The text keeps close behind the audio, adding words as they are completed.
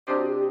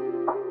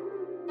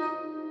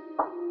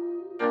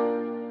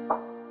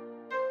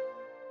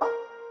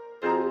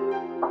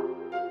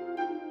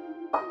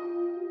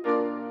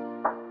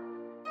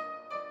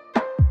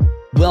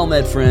Well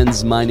met,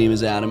 friends. My name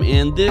is Adam,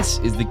 and this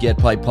is the Get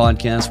Pipe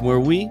Podcast, where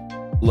we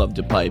love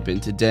to pipe.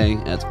 And today,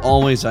 as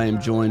always, I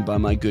am joined by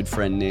my good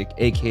friend Nick,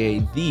 aka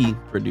the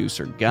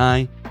producer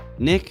guy.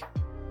 Nick,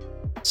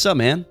 what's up,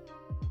 man?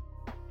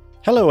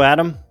 Hello,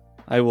 Adam.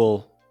 I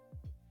will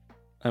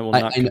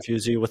not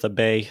confuse you with a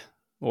bay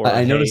or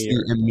I a noticed hey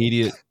the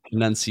immediate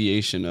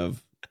pronunciation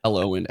of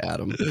hello and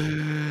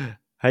Adam.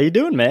 How you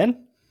doing,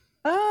 man?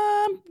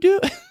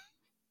 Dude.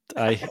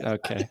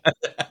 Okay.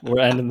 We're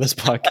ending this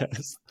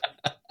podcast.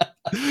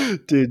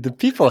 Dude, the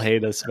people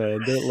hate us,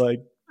 man. They're like,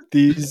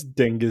 these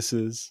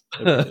dinguses.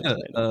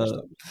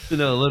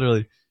 No,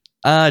 literally.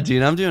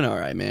 Dude, I'm doing all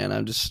right, man.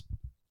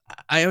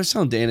 I was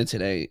telling Dana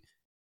today,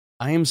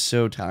 I am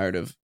so tired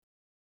of,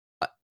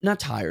 not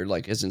tired,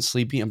 like as in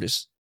sleepy. I'm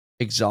just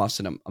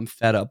exhausted. I'm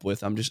fed up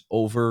with, I'm just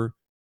over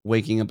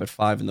waking up at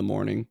 5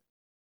 a.m.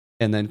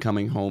 and then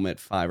coming home at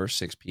 5 or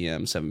 6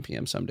 p.m., 7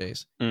 p.m. some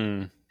days.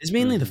 It's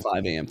mainly the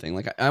 5 a.m. thing.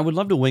 Like I would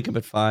love to wake up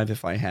at 5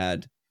 if I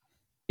had,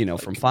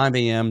 from 5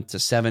 a.m. to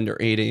 7 or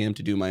 8 a.m.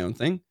 to do my own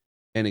thing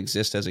and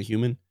exist as a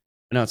human.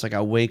 But no, it's like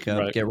I wake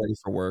up, get ready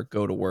for work,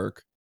 go to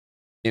work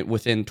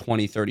within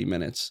 20, 30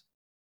 minutes.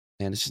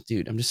 And it's just,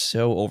 dude, I'm just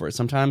so over it.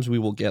 Sometimes we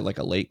will get like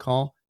a late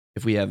call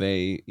if we have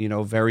a,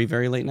 very,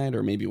 very late night,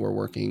 or maybe we're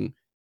working,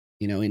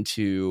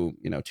 into,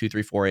 2,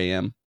 3, 4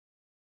 a.m.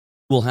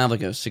 We'll have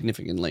like a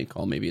significant late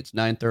call. Maybe it's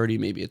 9:30,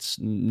 maybe it's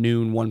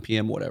noon, 1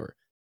 p.m., whatever.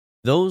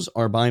 Those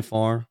are by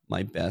far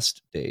my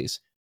best days.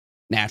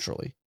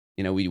 Naturally,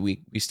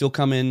 we still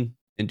come in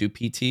and do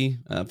PT,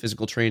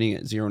 physical training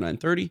at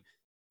 9:30,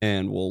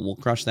 and we'll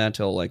crush that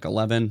till like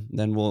 11.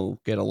 Then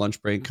we'll get a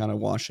lunch break, kind of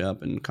wash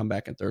up, and come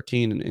back at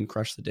 13 and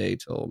crush the day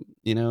till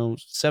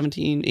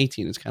 17,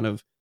 18. It's kind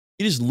of,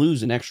 you just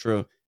lose an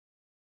extra,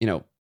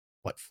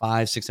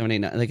 5, 6, 7, 8,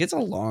 9. Like it's a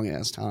long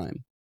ass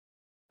time,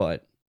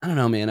 but I don't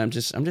know, man. I'm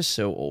just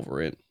so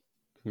over it,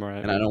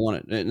 right? And I don't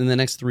want it. In the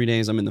next 3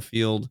 days, I'm in the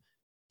field.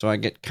 So I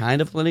get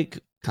kind of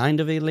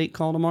a late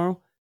call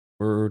tomorrow.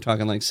 We're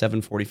talking like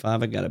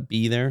 7:45. I got to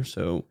be there.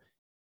 So,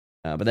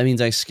 but that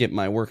means I skip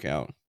my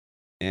workout.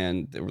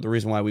 And the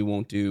reason why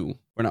we're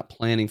not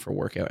planning for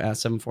workout at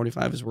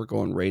 7:45 is we're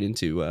going right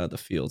into the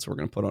field. So we're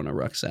going to put on our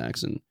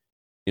rucksacks and,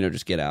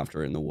 just get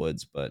after it in the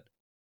woods. But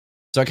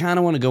so I kind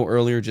of want to go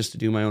earlier just to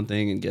do my own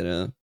thing and get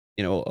a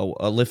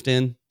lift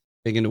in,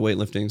 big into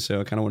weightlifting. So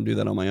I kind of want to do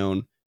that on my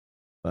own.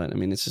 But I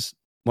mean, it's just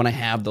when I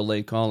have the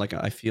late call, like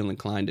I feel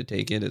inclined to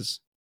take it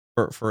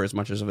for as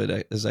much of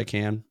it as I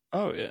can.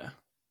 Oh yeah.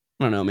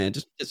 I don't know, man.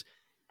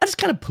 I just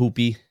kind of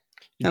poopy.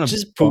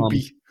 Just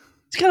poopy.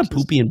 It's kind of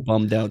poopy and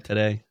bummed out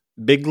today.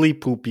 Bigly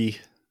poopy.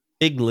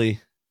 Bigly.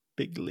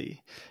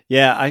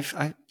 Yeah,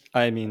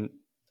 I mean,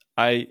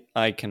 I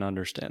can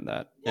understand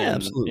that. Yeah, and,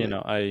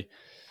 absolutely.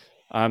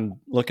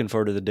 I'm looking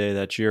forward to the day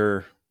that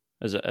you're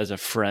as a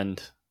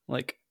friend.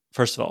 Like,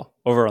 first of all,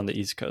 over on the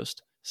East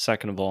Coast.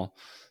 Second of all,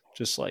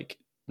 just like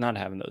not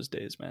having those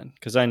days, man.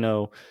 Because I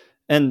know,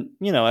 and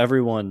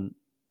everyone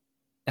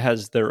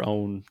has their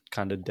own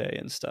kind of day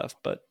and stuff.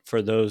 But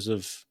for those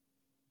of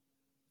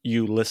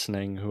you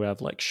listening who have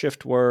like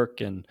shift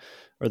work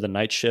or the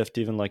night shift,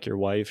 even like your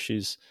wife,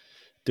 she's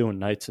doing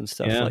nights and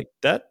stuff, like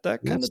that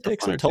kind of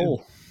takes a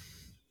toll.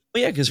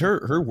 Well, yeah, because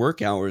her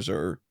work hours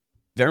are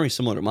very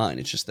similar to mine.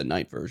 It's just the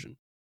night version.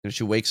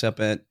 She wakes up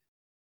at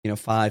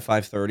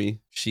 5:30.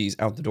 She's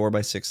out the door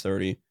by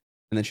 6:30,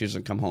 and then she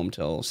doesn't come home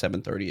till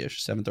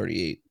 7:30ish,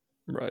 7:38.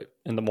 Right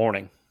in the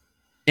morning.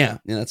 Yeah,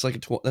 that's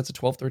like that's a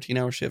 12,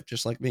 13-hour shift,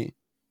 just like me.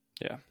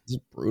 Yeah, it's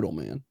brutal,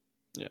 man.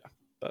 Yeah,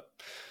 but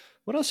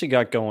what else you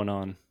got going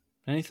on?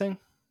 Anything?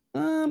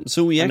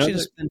 So we actually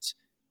just spent.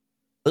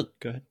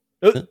 Go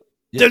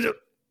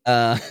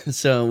ahead.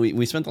 So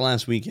we spent the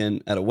last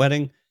weekend at a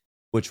wedding,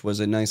 which was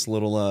a nice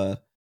little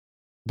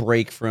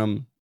break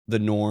from the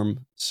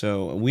norm.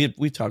 So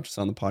we've talked this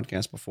on the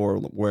podcast before,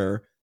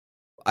 where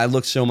I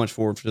look so much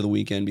forward to the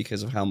weekend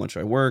because of how much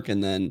I work,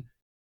 and then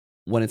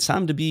when it's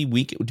time to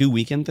do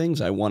weekend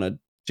things, I want to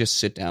just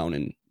sit down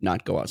and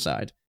not go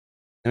outside,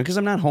 because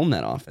I'm not home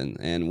that often.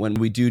 And when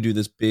we do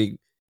this big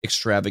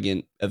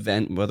extravagant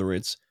event, whether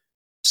it's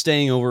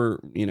staying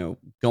over,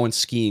 going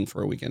skiing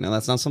for a weekend. Now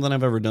that's not something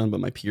I've ever done, but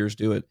my peers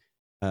do it.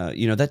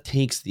 That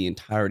takes the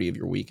entirety of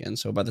your weekend.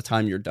 So by the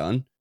time you're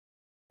done,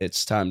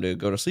 it's time to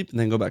go to sleep and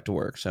then go back to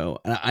work. So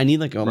I need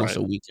like almost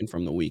a weekend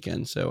from the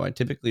weekend. So I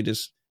typically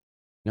just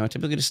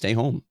stay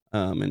home.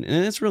 And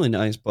it's really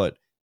nice. But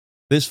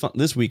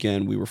this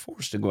weekend we were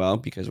forced to go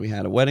out because we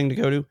had a wedding to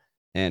go to,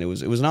 and it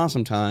was an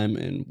awesome time.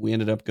 And we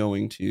ended up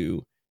going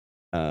to,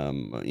 a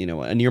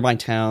nearby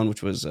town,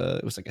 which was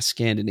it was like a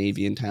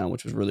Scandinavian town,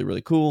 which was really,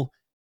 really cool.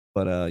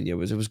 But it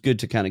was good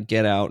to kind of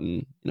get out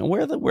and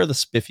wear the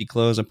spiffy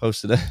clothes. I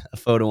posted a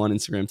photo on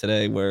Instagram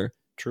today where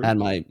I had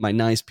my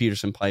nice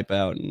Peterson pipe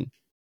out, and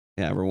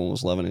yeah, everyone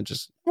was loving it.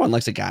 Just everyone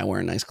likes a guy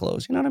wearing nice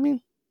clothes. You know what I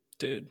mean?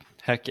 Dude,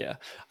 heck yeah.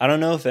 I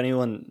don't know if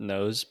anyone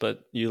knows,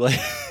 but you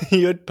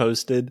you had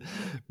posted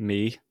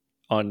me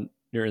on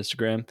your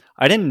Instagram.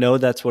 I didn't know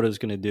that's what it was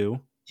going to do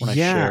when I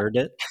shared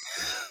it.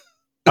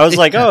 I was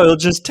like, oh, it'll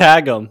just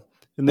tag them.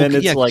 And then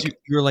it's yeah, like,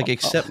 you were like,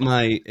 accept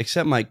my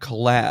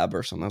collab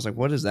or something. I was like,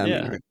 what does that mean?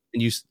 yeah.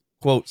 And you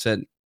quote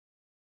said,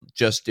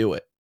 just do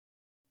it.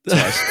 So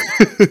I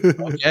said,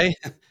 okay.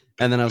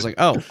 And then I was like,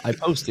 oh, I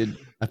posted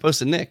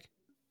Nick,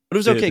 but it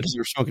was okay Dude, because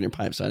you were smoking your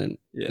pipe, so I didn't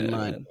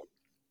mind. man.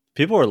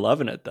 People were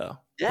loving it though.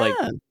 Like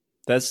Yeah,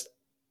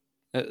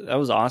 that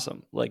was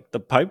awesome. Like the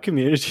pipe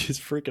community is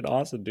freaking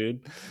awesome,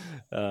 dude.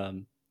 Yeah,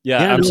 yeah,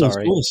 I'm no, it was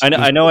sorry. cool. It was I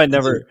know cool I for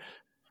never.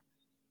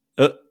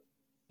 the-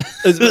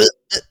 I was Go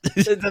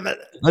gonna say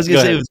it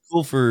ahead. was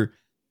cool for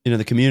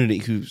the community,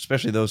 who,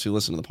 especially those who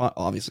listen to the pod,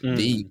 obviously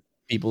the Mm.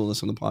 people who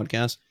listen to the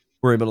podcast,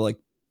 were able to like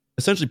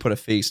essentially put a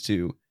face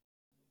to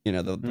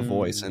the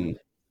voice, Mm. and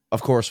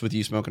of course with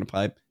you smoking a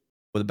pipe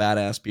with a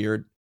badass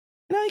beard,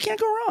 you can't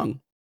go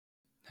wrong.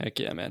 Heck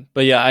yeah, man.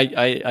 But yeah,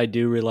 I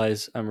do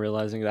realize, I'm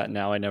realizing that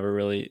now. I never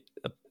really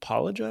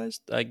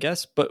apologized, I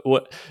guess. But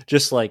what,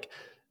 just like,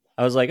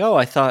 I was like, oh,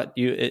 I thought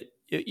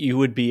you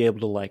would be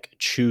able to like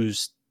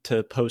choose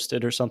to post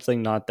it or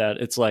something. Not that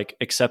it's like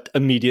accept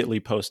immediately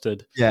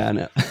posted. Yeah, I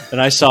know. And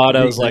I saw it,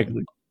 I was like,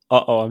 Exactly.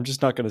 I'm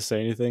just not going to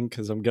say anything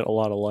because I'm getting a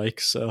lot of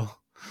likes. So,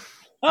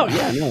 Oh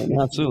yeah,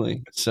 no,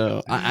 absolutely.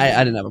 So I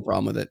didn't have a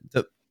problem with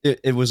it.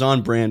 It was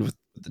on brand with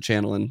the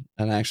channel, and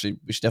actually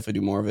we should definitely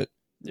do more of it.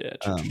 yeah,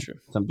 true.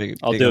 I'm big.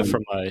 I'll big do on, it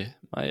from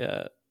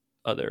my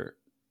other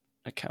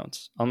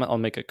accounts. I'll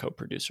make a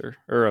co-producer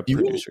or a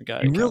producer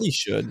guy. You account. really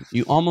should.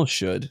 You almost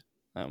should.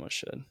 I almost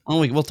should. Oh,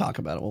 we'll talk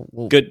about it.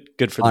 We'll Good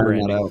for the iron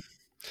that branding. out.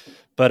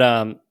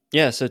 But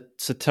yeah. So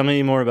tell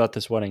me more about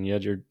this wedding. You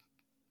had your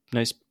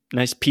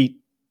nice Pete.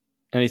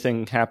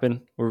 Anything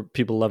happen? Were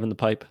people loving the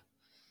pipe?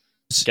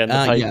 Getting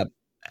the pipe?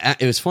 Yeah,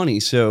 it was funny.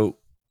 So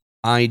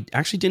I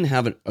actually didn't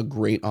have a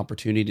great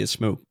opportunity to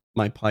smoke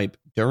my pipe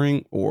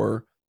during,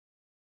 or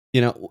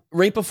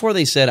right before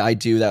they said I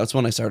do. That was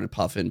when I started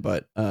puffing.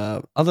 But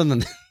other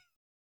than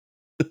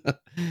that,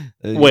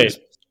 Wait,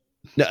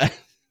 no,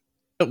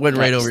 it went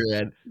right over your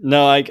head.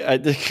 No, I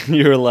think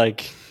you were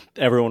like,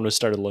 everyone was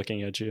started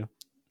looking at you.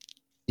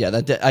 Yeah,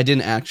 I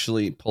didn't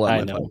actually pull out I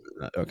my know.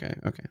 pipe. Okay.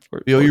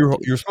 Poor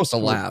You're supposed to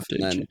Poor laugh,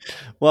 and then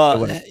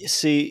well,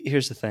 see,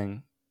 here's the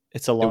thing.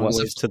 It's a long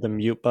wasn't ways to the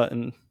mute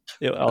button.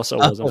 It also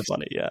Oh. wasn't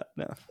funny yet.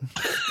 No.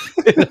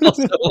 it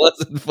also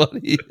wasn't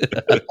funny.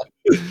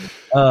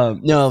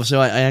 No, so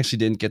I actually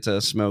didn't get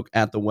to smoke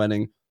at the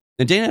wedding.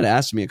 And Dana had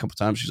asked me a couple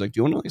times. She's like, "Do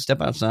you want to like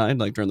step outside,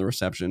 like during the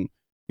reception,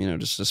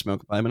 just to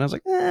smoke a pipe?" And I was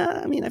like,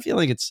 I mean, I feel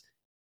like it's,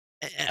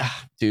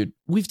 dude.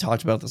 We've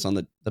talked about this on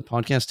the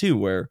podcast too,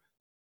 where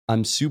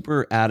I'm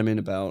super adamant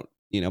about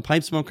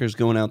pipe smokers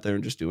going out there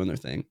and just doing their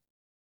thing.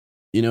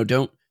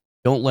 Don't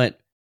let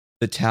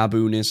the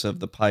tabooness of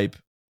the pipe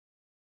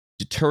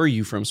deter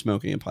you from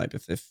smoking a pipe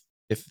if the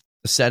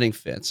setting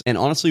fits. And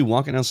honestly,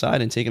 walking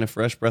outside and taking a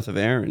fresh breath of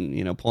air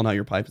and pulling out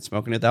your pipe and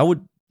smoking it, that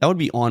would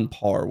be on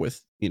par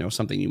with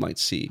something you might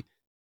see.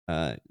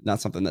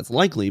 Not something that's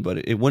likely,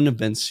 but it wouldn't have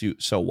been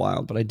so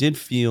wild. But I did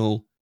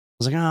feel,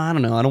 I was like, I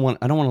don't know, I don't want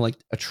to like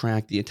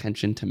attract the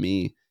attention to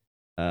me.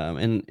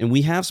 And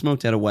we have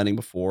smoked at a wedding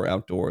before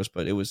outdoors,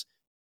 but it was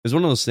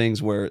one of those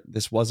things where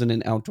this wasn't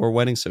an outdoor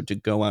wedding, so to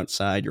go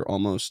outside, you're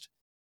almost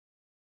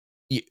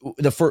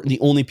the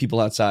only people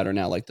outside are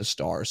now like the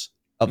stars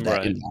of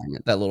that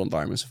environment, that little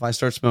environment. So if I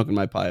start smoking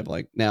my pipe,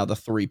 like now the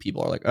three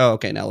people are like, oh,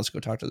 okay, now let's go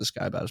talk to this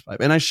guy about his pipe.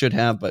 And I should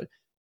have, but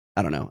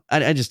I don't know.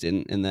 I just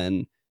didn't. And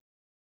then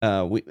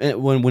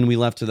when we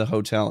left to the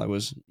hotel, I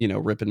was,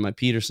 ripping my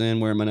Peterson,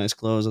 wearing my nice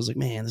clothes. I was like,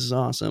 man, this is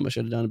awesome. I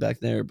should have done it back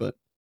there. But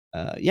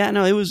yeah,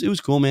 no, it was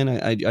cool, man.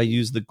 I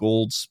used the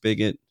gold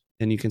spigot,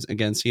 and you can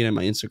again see it in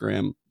my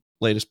Instagram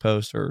latest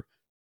post, or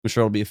I'm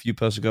sure it'll be a few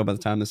posts ago by the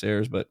time this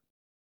airs, but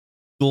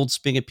gold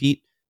spigot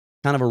Pete,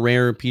 kind of a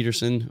rare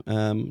Peterson,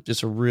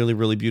 just a really,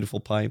 really beautiful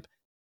pipe,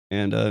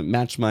 and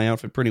matched my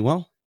outfit pretty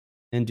well.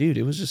 And dude,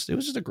 it was just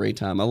a great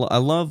time. I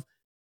love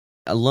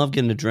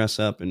getting to dress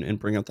up and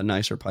bring out the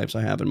nicer pipes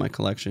I have in my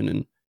collection.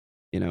 And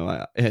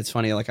it's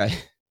funny, like I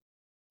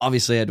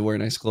obviously had to wear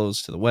nice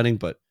clothes to the wedding,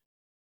 but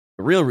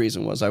the real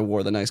reason was I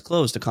wore the nice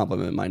clothes to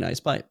complement my nice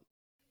pipe.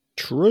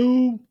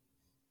 True.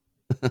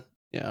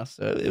 Yeah,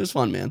 so it was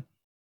fun, man.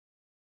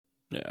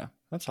 Yeah,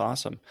 that's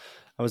awesome.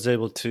 I was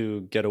able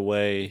to get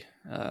away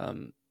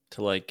to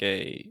like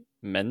a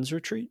men's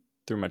retreat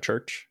through my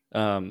church.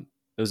 It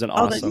was an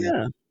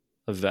awesome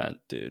event,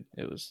 dude.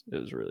 It was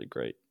really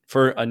great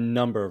for a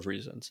number of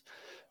reasons.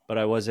 But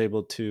I was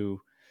able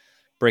to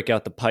break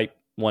out the pipe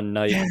one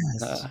night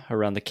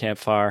around the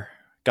campfire.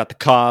 Got the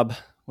cob.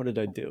 What did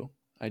I do?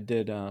 I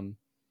did I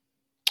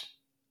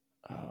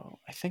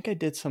think I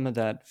did some of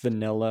that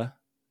vanilla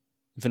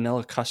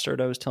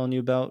custard I was telling you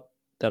about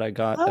that I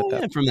got at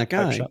that from that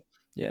guy. shop.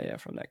 Yeah,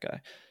 from that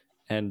guy.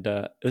 And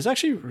it was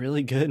actually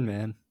really good,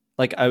 man.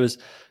 Like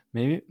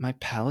maybe my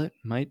palate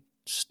might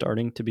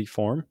starting to be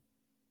formed,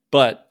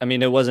 but I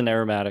mean, it wasn't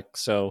aromatic,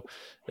 so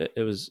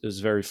it was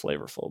very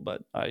flavorful,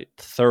 but I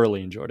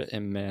thoroughly enjoyed it.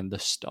 And man, the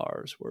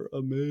stars were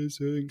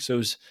amazing.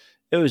 So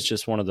it was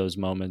just one of those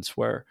moments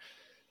where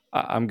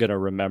I'm going to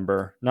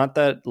remember, not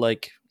that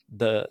like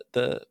the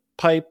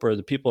pipe or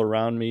the people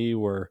around me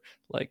were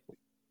like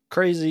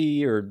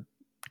crazy or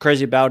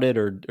crazy about it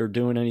or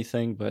doing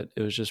anything, but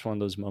it was just one of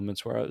those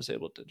moments where I was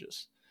able to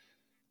just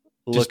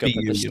look Just be up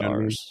at you, the you know what I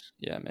mean? stars.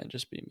 Yeah, man,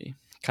 just be me.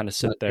 Kind of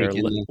Not sit there,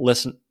 taking the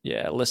listen.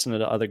 Yeah, listen to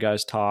the other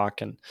guys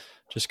talk, and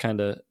just kind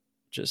of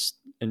just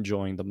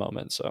enjoying the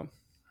moment. So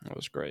it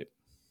was great.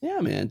 Yeah,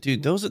 man,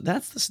 dude,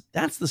 that's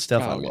the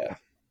stuff I Oh love. yeah,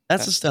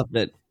 That's the that's stuff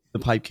that the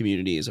pipe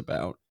community is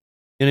about.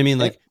 You know what I mean?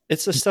 Like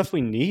it's the stuff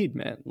we need,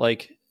 man.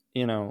 Like,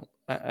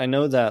 I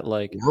know that the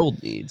like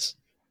world needs.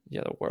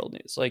 yeah, the world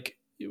needs. Like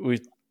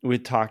we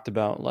talked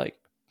about like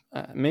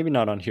maybe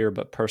not on here,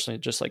 but personally,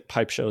 just like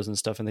pipe shows and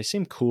stuff, and they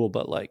seem cool.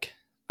 But like,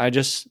 I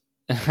just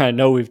I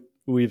know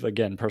we've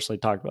again personally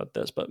talked about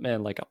this, but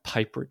man, like a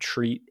pipe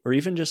retreat or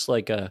even just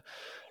like a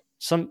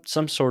some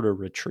sort of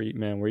retreat,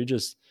 man, where you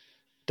just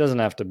doesn't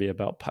have to be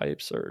about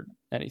pipes or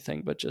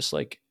anything, but just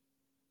like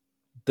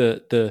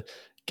the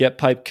get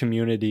pipe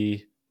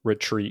community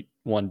retreat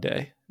one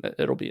day.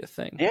 It'll be a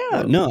thing.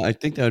 Yeah, no, I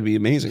think that would be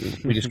amazing.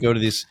 We just go to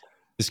this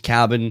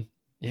cabin,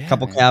 Yeah,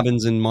 couple man,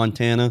 cabins in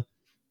Montana,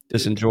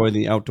 just dude. enjoy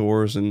the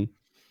outdoors and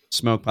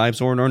smoke pipes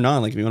or not.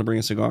 Like if you want to bring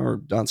a cigar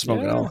or not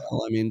smoke at all, Yeah.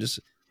 hell, I mean, just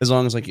as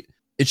long as like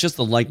it's just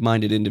the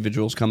like-minded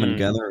individuals coming Mm,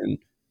 together and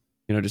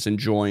just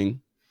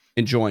enjoying.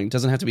 It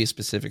doesn't have to be a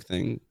specific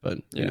thing, but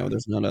yeah.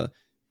 there's not a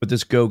with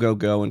this go go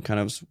go and kind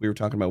of we were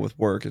talking about with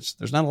work.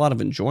 There's not a lot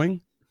of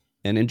enjoying,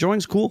 and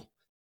enjoying's cool.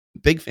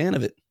 Big fan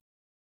of it.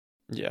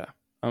 Yeah.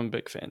 I'm a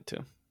big fan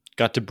too.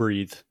 Got to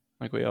breathe.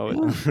 Like we always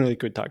Yeah.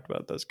 like we talked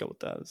about this a couple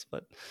times.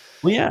 But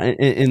Well, yeah,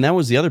 and that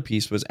was the other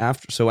piece was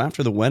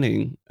after the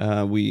wedding,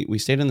 we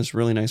stayed in this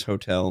really nice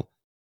hotel,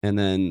 and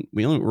then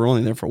we're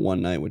only there for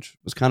one night, which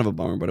was kind of a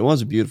bummer, but it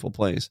was a beautiful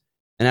place.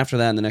 And after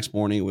that, and the next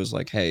morning, it was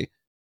like, hey,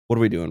 what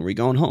are we doing? Are we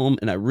going home?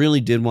 And I really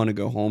did want to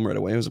go home right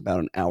away. It was about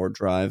an hour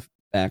drive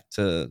back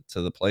to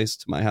the place,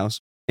 to my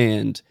house,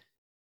 and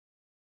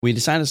we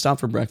decided to stop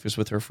for breakfast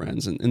with her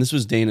friends, and this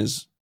was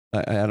Dana's.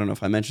 I don't know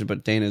if I mentioned,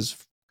 but Dana's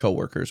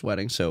coworker's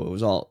wedding, so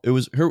it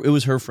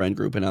was her friend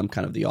group, and I'm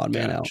kind of the odd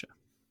man out. gotcha.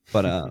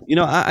 But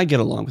I get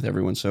along with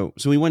everyone. So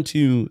we went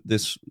to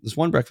this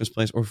one breakfast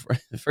place. Or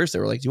at first they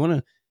were like, "Do you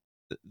want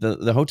to?"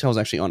 The hotel was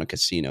actually on a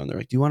casino, and they're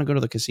like, "Do you want to go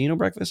to the casino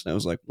breakfast?" And I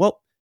was like,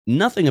 "Well,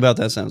 nothing about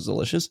that sounds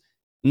delicious.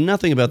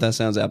 Nothing about that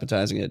sounds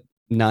appetizing at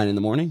 9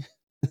 a.m.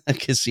 A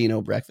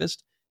casino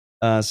breakfast."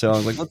 So I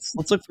was like, "Let's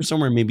look for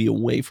somewhere maybe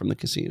away from the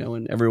casino."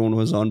 And everyone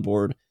was on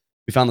board.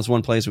 We found this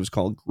one place. It was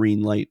called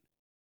Green Light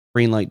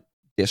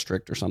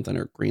District or something,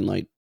 or Green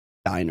Light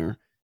Diner,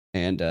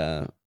 and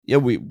yeah,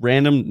 we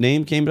random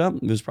name came up.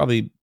 It was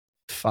probably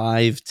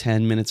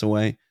 5-10 minutes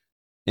away,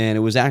 and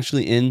it was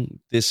actually in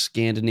this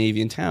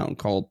Scandinavian town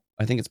called,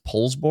 I think it's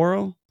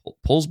Polsbro.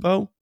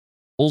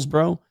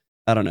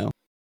 I don't know.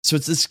 So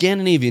it's the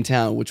Scandinavian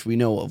town, which we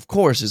know, of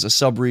course, is a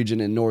sub-region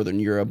in Northern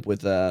Europe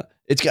with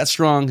it's got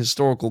strong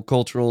historical,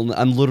 cultural.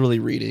 I'm literally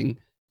reading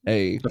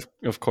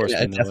Of course a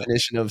we know it.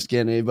 definition of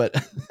Scandinavia, but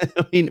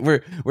I mean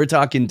we're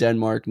talking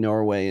Denmark,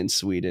 Norway, and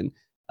Sweden,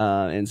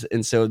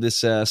 and so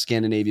this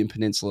Scandinavian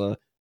peninsula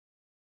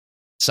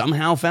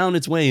somehow found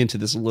its way into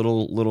this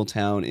little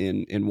town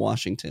in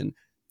Washington.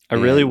 I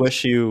really And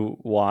wish you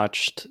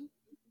watched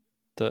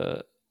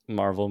the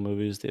Marvel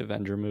movies, the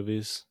Avenger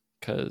movies,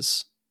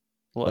 because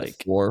what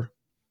like for?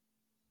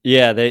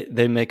 yeah,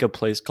 they make a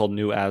place called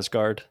New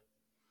Asgard,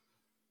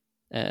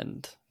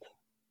 and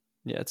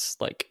yeah, it's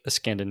like a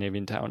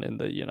Scandinavian town in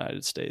the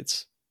United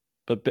States,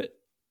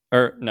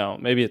 or no,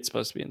 maybe it's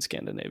supposed to be in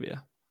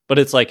Scandinavia, but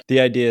it's like the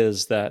idea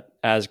is that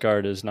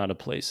Asgard is not a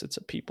place; it's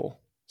a people.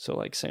 So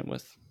like same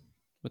with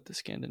the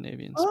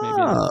Scandinavians,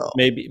 Oh,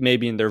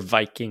 maybe in their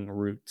Viking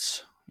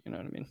roots. You know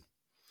what I mean?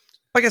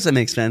 I guess that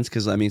makes sense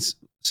because I mean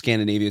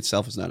Scandinavia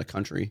itself is not a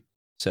country,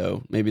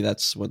 so maybe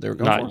that's what they were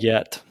going Not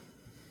yet.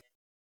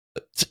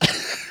 for.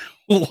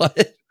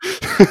 What?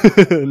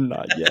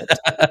 Not yet.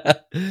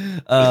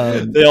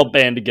 um, They all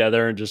band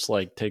together and just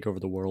like take over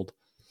the world.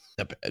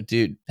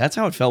 dude, that's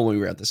how it felt when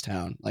we were at this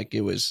town. Like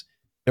there was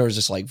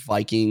just like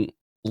Viking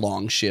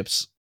long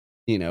ships,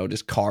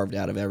 just carved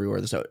out of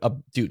everywhere. There's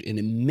dude, an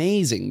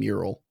amazing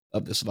mural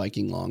of this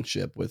Viking long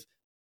ship with,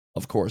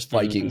 of course,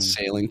 Vikings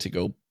sailing to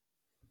go,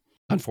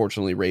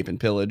 unfortunately, rape and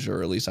pillage,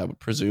 or at least I would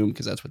presume,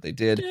 because that's what they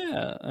did.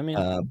 Yeah, I mean,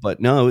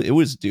 But no, it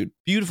was, dude,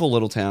 beautiful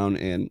little town,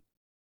 and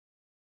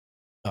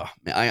oh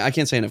man, I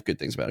can't say enough good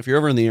things about it. If you're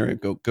ever in the area,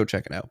 go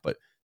check it out. But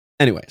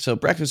anyway, so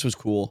breakfast was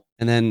cool,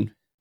 and then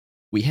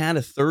we had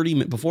a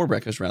 30-minute before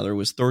breakfast. Rather, it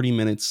was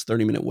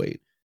 30-minute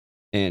wait,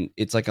 and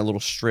it's like a little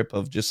strip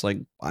of just like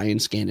buying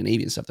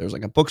Scandinavian stuff. There was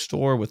like a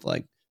bookstore with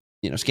like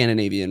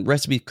Scandinavian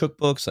recipe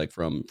cookbooks, like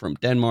from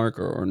Denmark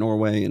or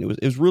Norway, and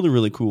it was really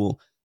really cool.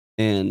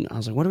 And I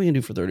was like, what are we gonna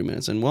do for 30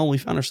 minutes? And well, we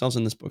found ourselves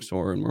in this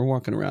bookstore, and we're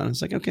walking around.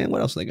 It's like, okay, what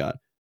else they got?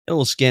 A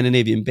little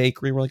Scandinavian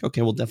bakery. We're like,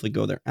 okay, we'll definitely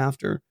go there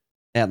after.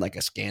 They had like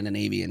a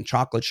Scandinavian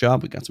chocolate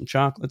shop. We got some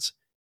chocolates,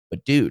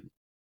 but dude,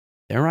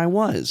 there I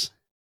was,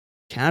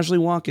 casually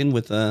walking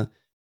with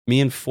me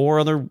and 4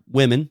 other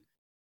women,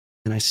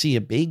 and I see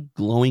a big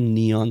glowing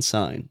neon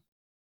sign.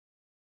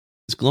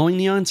 This glowing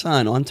neon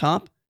sign on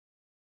top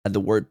had the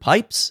word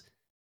pipes,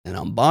 and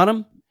on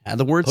bottom had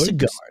the word Pipes?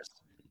 cigars.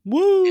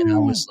 Woo! And I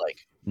was like,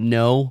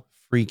 no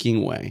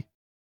freaking way.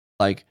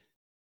 Like,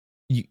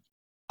 you,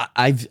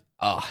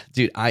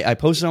 dude, I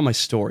posted on my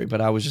story,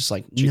 but I was just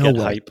like, Did you no get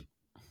way. hype?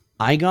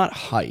 I got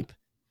hype.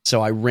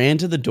 So I ran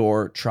to the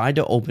door, tried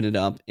to open it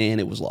up, and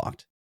it was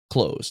locked,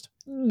 closed.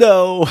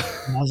 No.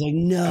 And I was like,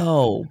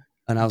 no.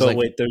 And I was But like,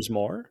 wait, there's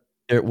more?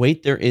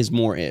 there is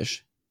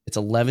more-ish. It's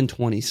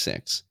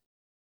 11:26.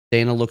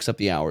 Dana looks up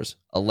the hours.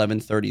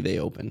 11:30 they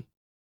open.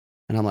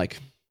 And I'm like,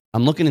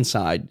 I'm looking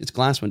inside. It's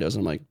glass windows.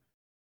 And I'm like,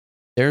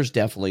 there's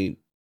definitely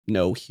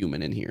no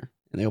human in here.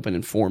 And they open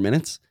in 4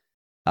 minutes.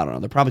 I don't know.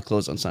 They're probably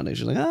closed on Sunday.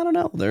 She's like, I don't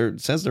know.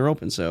 It says they're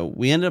open. So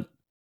we end up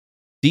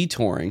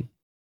detouring.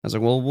 I was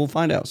like, well, we'll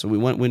find out. So we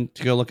went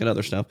to go look at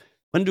other stuff.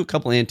 Went to a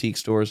couple antique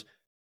stores.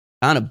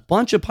 Found a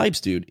bunch of pipes,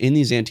 dude, in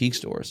these antique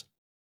stores,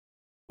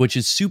 which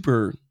is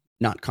super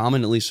not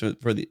common, at least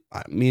for the.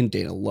 Me and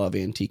Dana love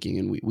antiquing,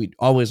 and we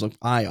always look.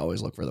 I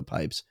always look for the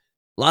pipes.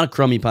 A lot of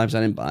crummy pipes. I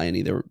didn't buy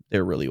any. They're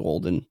really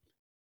old and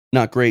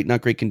not great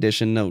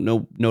condition.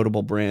 No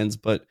notable brands,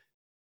 but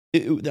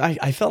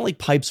I felt like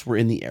pipes were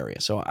in the area.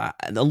 So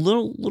a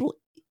little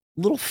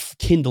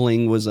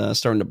kindling was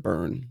starting to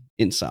burn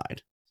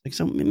inside. Like,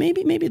 so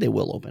maybe they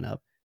will open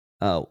up.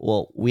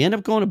 Well, we end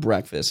up going to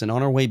breakfast, and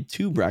on our way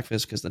to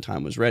breakfast, because the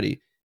time was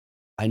ready,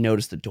 I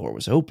noticed the door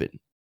was open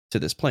to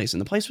this place, and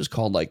the place was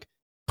called like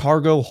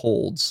Cargo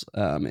Holds,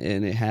 and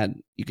it had,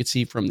 you could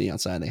see from the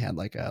outside, they had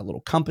like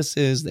little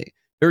compasses, they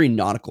very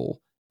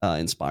nautical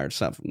inspired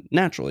stuff.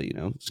 Naturally,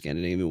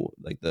 Scandinavia,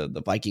 like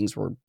the Vikings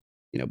were,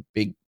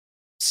 big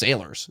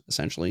sailors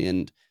essentially,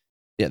 and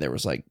yeah,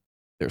 there's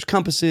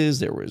compasses,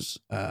 there was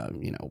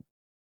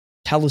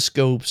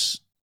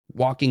telescopes,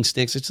 walking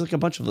sticks. It's like a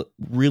bunch of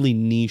really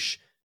niche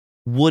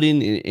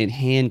wooden and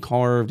hand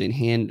carved and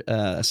hand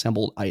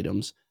assembled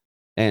items.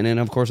 And then,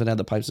 of course, it had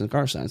the pipes and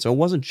cigar sign. So it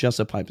wasn't just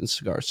a pipe and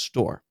cigar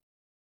store.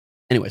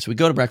 Anyway, so we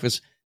go to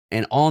breakfast,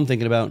 and all I'm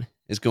thinking about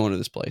is going to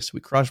this place.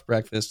 We crushed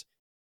breakfast,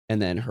 and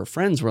then her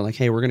friends were like,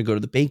 hey, we're going to go to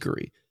the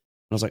bakery.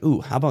 And I was like,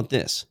 ooh, how about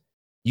this?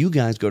 You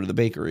guys go to the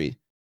bakery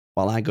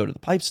while I go to the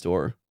pipe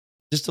store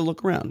just to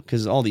look around,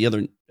 because all the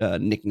other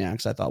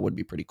knickknacks I thought would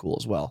be pretty cool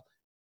as well.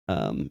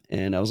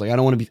 And I was like, I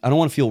don't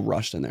want to feel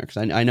rushed in there, because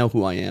I know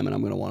who I am, and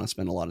I'm going to want to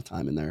spend a lot of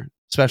time in there,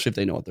 especially if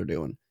they know what they're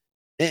doing.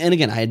 And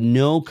again, I had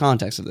no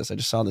context of this. I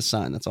just saw the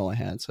sign. That's all I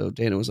had. So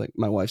Dana was like,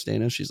 my wife's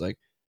Dana. She's like,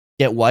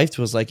 get wifed,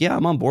 was like, yeah,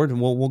 I'm on board,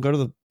 and we'll go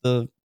to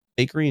the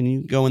bakery, and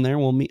you go in there.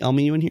 I'll meet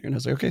you in here. And I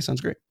was like, okay,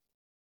 sounds great.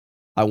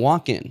 I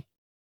walk in.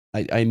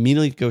 I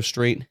immediately go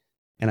straight,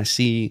 and I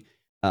see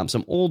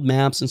some old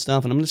maps and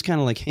stuff. And I'm just kind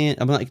of like,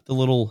 I'm like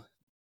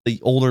the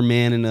older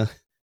man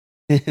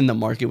in the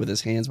market with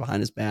his hands behind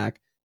his back,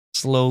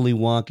 slowly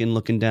walking,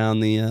 looking down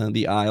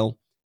the aisle.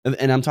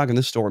 And I'm talking,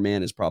 this store,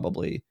 man, is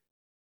probably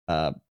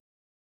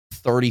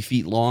 30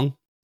 feet long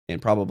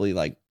and probably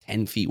like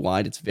 10 feet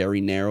wide. It's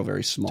very narrow,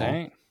 very small.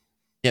 Dang.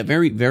 Yeah,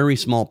 very, very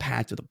small,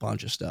 packed with a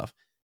bunch of stuff.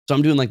 So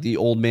I'm doing like the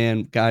old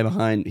man guy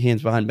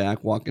hands behind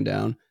back, walking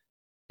down.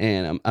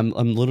 And I'm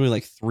literally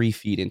like 3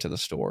 feet into the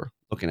store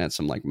looking at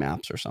some like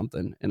maps or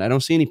something. And I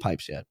don't see any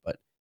pipes yet, but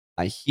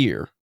I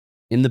hear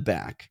in the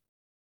back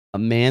a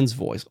man's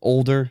voice,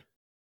 older,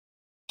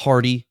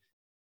 hearty,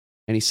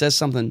 and he says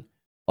something.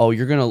 Oh,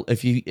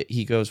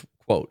 he goes,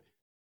 quote,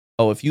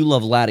 oh, if you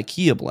love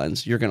Latakia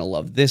blends, you're going to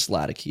love this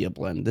Latakia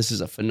blend. This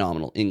is a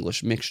phenomenal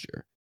English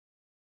mixture.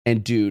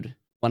 And dude,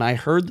 when I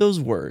heard those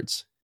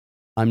words,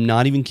 I'm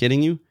not even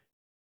kidding you,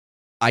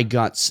 I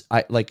got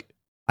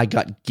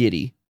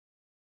giddy.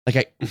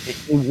 Like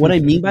what I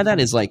mean by that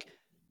is like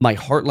my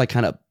heart like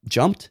kind of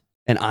jumped,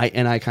 and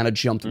I kind of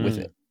jumped with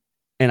it.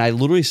 And I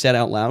literally said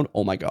out loud,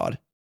 oh my God.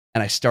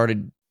 And I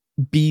started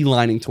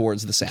beelining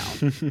towards the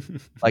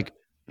sound. Like,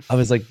 I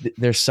was like,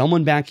 there's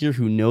someone back here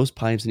who knows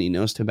pipes and he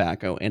knows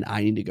tobacco, and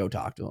I need to go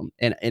talk to him.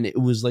 And it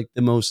was like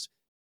the most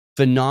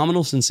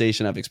phenomenal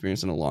sensation I've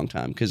experienced in a long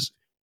time, because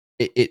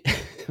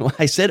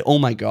I said, oh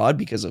my God,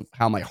 because of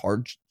how my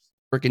heart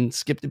freaking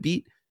skipped a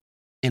beat.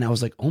 And I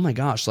was like, oh my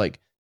gosh, like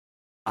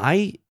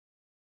I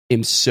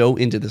am so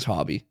into this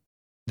hobby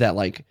that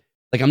like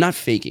I'm not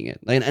faking it.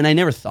 And I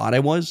never thought I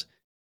was,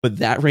 but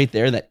that right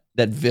there,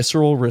 that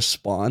visceral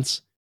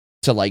response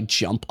to like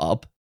jump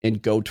up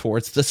and go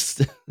towards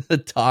the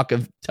talk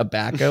of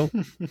tobacco,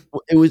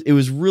 it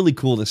was really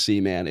cool to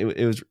see, man.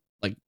 It was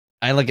like,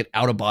 I like an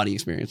out of body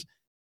experience.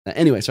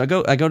 Anyway, so I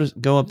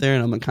go up there,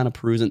 and I'm kind of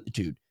perusing,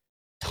 dude,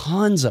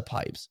 tons of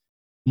pipes,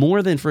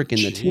 more than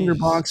freaking the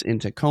Tinderbox in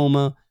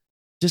Tacoma,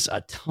 just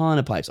a ton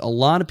of pipes, a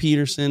lot of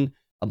Peterson,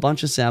 a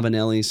bunch of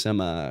Savinelli,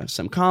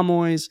 some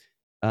Comoys.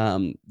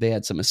 They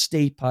had some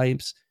estate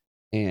pipes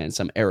and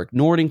some Eric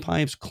Nording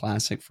pipes,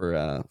 classic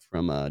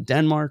from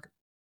Denmark.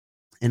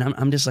 And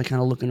I'm just like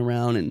kind of looking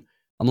around, and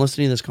I'm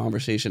listening to this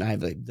conversation. I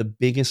have like the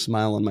biggest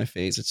smile on my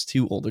face. It's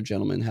two older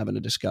gentlemen having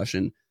a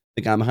discussion,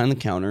 the guy behind the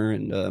counter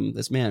and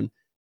this man.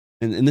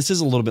 And this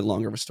is a little bit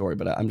longer of a story,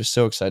 but I'm just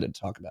so excited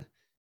to talk about it.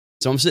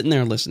 So I'm sitting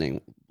there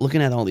listening,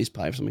 looking at all these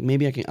pipes. I'm like,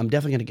 I'm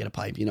definitely going to get a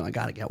pipe. I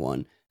got to get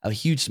one. I have a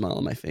huge smile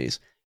on my face.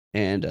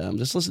 and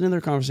just listening to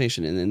their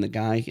conversation. And then the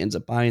guy ends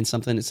up buying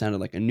something. It sounded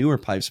like a newer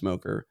pipe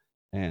smoker.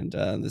 And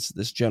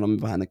this gentleman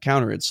behind the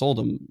counter had sold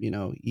him.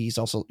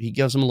 He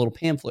gives him a little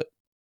pamphlet.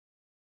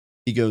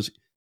 He goes,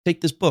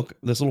 take this book,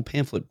 this little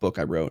pamphlet book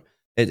I wrote.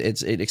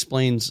 It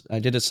explains. I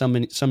did it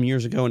some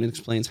years ago, and it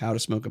explains how to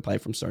smoke a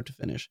pipe from start to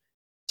finish.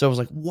 So I was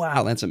like,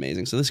 wow, that's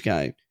amazing. So this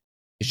guy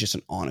is just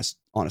an honest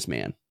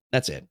man.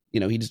 That's it.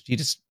 He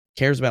just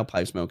cares about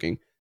pipe smoking.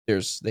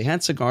 They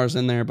had cigars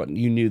in there, but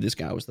you knew this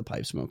guy was the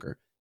pipe smoker.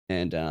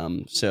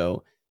 And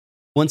so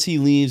once he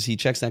leaves, he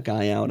checks that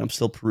guy out. I'm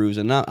still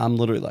perusing. I'm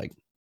literally like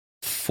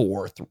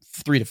 3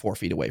 to 4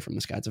 feet away from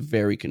this guy. It's a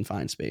very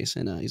confined space.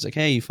 And he's like,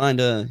 hey, you find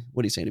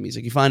what do you say to me? He's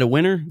like, you find a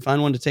winner? You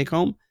find one to take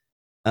home?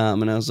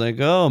 And I was like,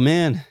 oh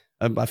man,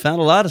 I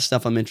found a lot of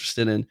stuff I'm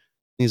interested in. And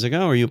he's like,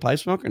 oh, are you a pipe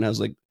smoker? And I was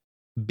like,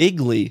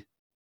 bigly.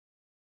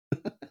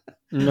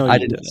 No, I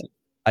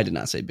did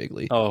not say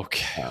bigly. Oh,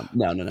 okay.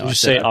 No. Did you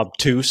say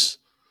obtuse?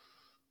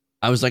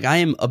 I was like, I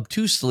am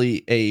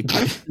obtusely a.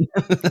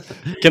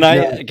 Can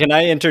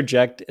I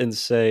interject and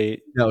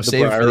say no? The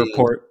Save Briar it for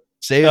report.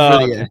 Save it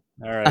for the end.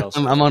 All right,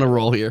 I'm on a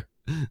roll here.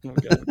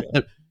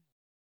 Okay.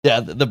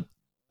 Yeah,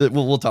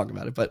 we'll talk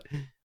about it. But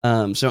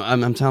so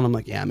I'm telling him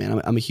like, yeah,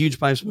 man, I'm a huge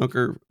pipe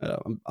smoker.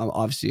 I'm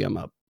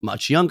a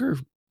much younger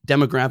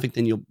demographic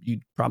than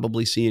you'd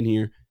probably see in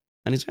here.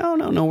 And he's like, oh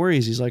no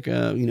worries. He's like,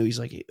 he's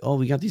like, oh,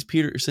 we got these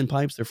Peterson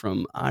pipes. They're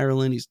from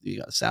Ireland. You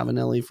got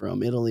Savinelli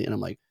from Italy. And I'm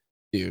like,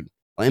 dude,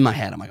 in my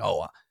head, I'm like,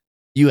 oh,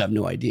 you have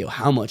no idea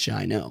how much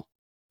I know.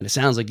 And it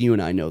sounds like you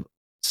and I know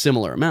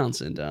similar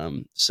amounts.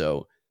 And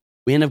so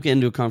we end up getting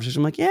into a conversation.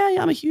 I'm like, yeah,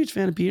 I'm a huge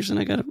fan of Peterson.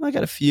 I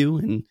got a few.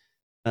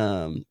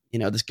 And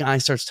this guy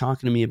starts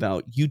talking to me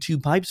about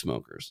YouTube pipe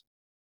smokers.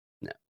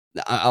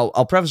 Now,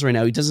 I'll preface right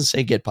now. He doesn't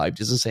say Get Pipe.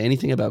 Doesn't say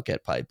anything about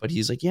Get Pipe. But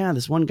he's like, yeah,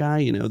 this one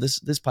guy,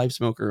 this pipe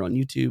smoker on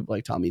YouTube,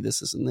 like taught me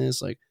this, and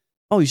this. Like,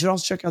 oh, you should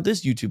also check out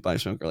this YouTube pipe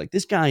smoker. Like,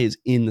 this guy is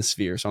in the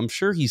sphere. So I'm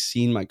sure he's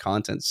seen my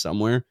content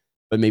somewhere,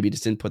 but maybe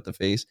just didn't put the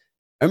face.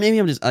 Or maybe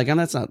I'm just like, I'm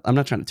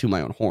not trying to toot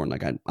my own horn.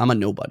 Like I'm a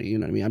nobody, you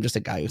know what I mean? I'm just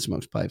a guy who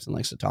smokes pipes and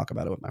likes to talk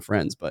about it with my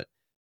friends. But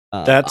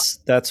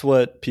that's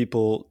what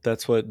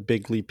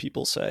bigly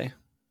people say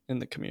in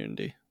the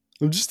community.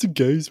 I'm just a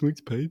guy who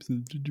smokes pipes.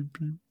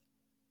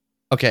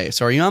 Okay,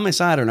 so are you on my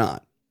side or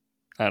not?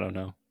 I don't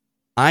know.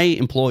 I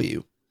employ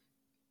you.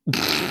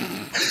 All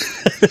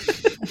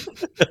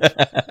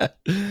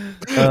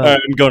right,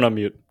 I'm going on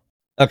mute.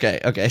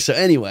 Okay. So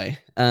anyway,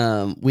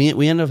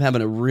 we end up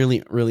having a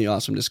really, really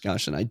awesome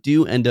discussion. I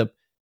do end up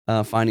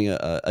finding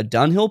a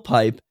Dunhill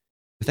pipe.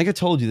 I think I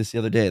told you this the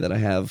other day that I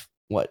have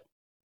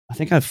I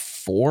think I have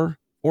four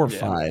or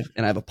five,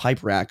 and I have a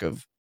pipe rack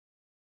of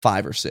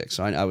 5 or 6.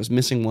 So I was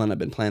missing one. I've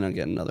been planning on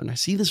getting another, and I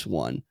see this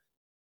one,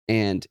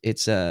 and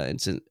it's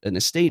an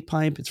estate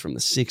pipe. It's from the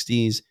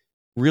 60s,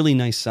 really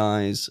nice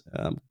size,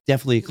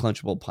 definitely a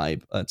clutchable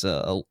pipe. It's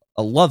a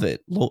Lovat,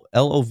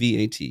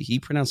 Lovat. He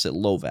pronounced it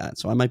Lovat,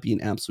 so I might be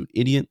an absolute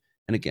idiot.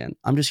 And again,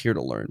 I'm just here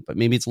to learn. But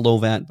maybe it's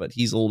Lovat, but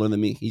he's older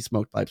than me. He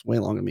smoked pipes way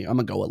longer than me. I'm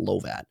gonna go with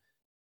Lovat.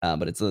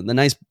 But it's the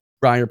nice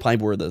Briar pipe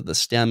where the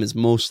stem is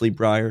mostly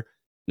Briar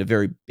and a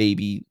very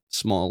baby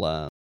small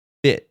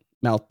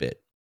mouth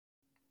bit.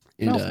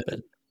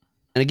 And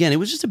again, it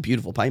was just a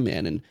beautiful pipe,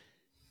 man. And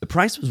the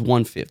price was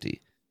 $150.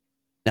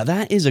 Now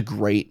that is a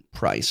great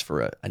price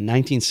for a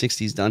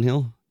 1960s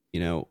Dunhill.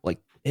 Like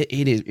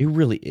it is. It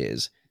really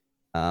is.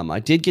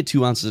 I did get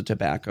 2 ounces of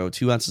tobacco,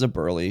 2 ounces of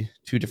burley,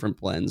 2 different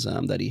blends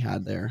that he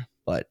had there.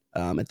 But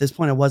at this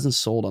point, I wasn't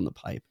sold on the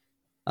pipe.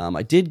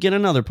 I did get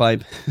another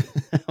pipe,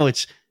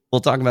 which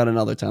we'll talk about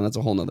another time. That's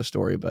a whole nother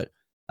story. But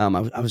I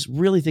was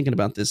really thinking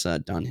about this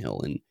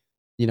Dunhill,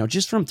 and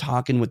just from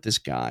talking with this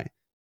guy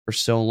for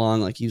so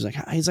long, like he's like,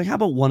 how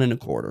about 1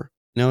 1/4?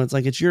 It's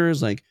like, it's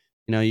yours. Like,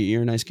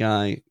 you're a nice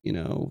guy.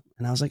 And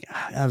I was like,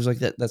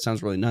 that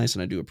sounds really nice,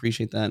 and I do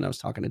appreciate that. And I was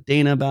talking to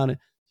Dana about it.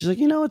 She's like,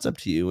 it's up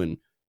to you. And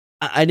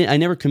I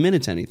never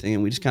committed to anything,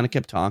 and we just kind of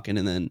kept talking.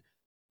 And then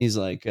he's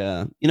like,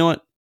 you know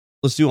what?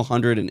 Let's do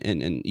 100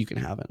 and you can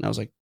have it. And I was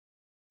like,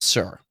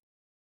 sir,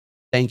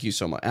 thank you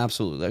so much.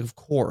 Absolutely. Like,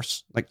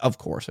 of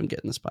course I'm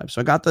getting this pipe. So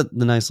I got the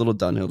nice little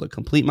Dunhill to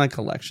complete my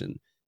collection.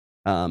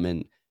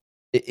 And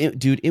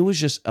dude, it was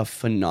just a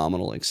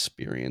phenomenal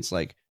experience.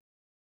 Like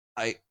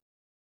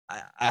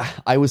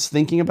I was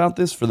thinking about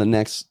this for the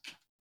next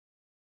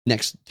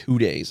 2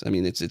 days. I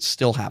mean, it's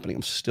still happening.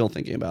 I'm still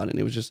thinking about it. And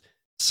it was just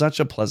such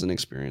a pleasant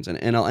experience.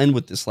 And I'll end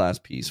with this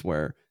last piece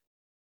where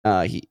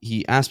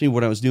he asked me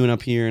what I was doing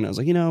up here, and I was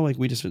like, like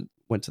we just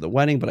went to the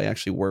wedding, but I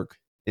actually work.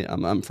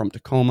 I'm from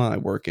Tacoma. I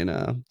work in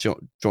a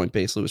Joint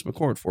Base Lewis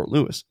McChord, Fort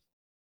Lewis.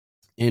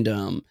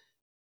 And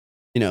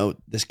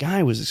this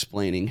guy was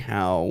explaining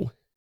how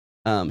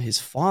his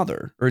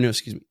father, he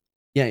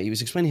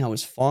was explaining how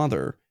his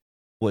father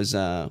was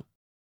out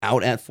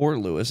at Fort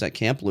Lewis, at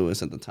Camp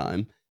Lewis at the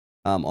time,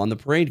 on the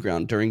parade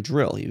ground during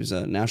drill. He was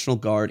a National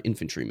Guard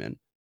infantryman.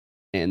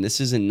 And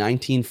this is in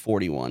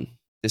 1941,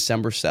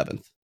 December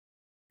 7th.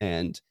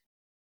 And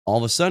all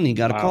of a sudden he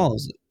got a call.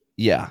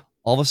 Yeah.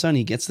 All of a sudden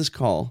he gets this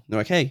call. They're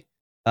like, hey,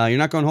 You're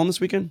not going home this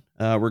weekend?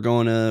 We're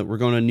going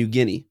to New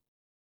Guinea.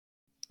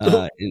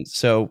 And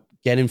so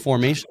get in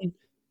formation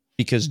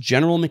because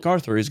General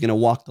MacArthur is going to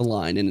walk the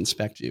line and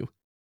inspect you.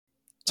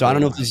 So I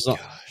don't know if this is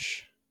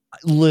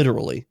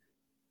literally.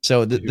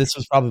 So this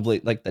was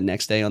probably like the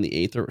next day on the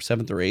 8th or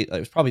 7th or 8th. It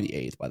was probably the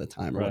 8th by the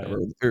time or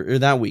whatever, or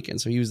that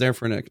weekend. So he was there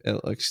for an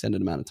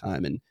extended amount of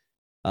time.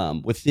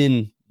 And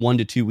within 1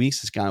 to 2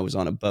 weeks, this guy was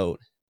on a boat.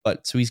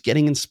 But so he's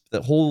getting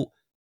the whole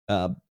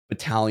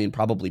battalion,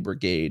 probably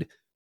brigade,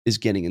 is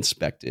getting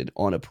inspected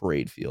on a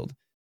parade field,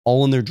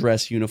 all in their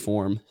dress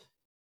uniform,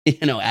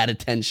 at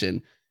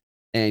attention.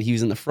 And he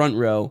was in the front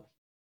row,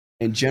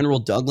 and General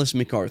Douglas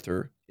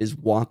MacArthur is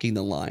walking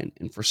the line.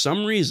 And for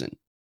some reason,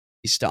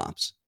 he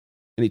stops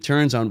and he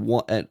turns on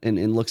one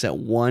and looks at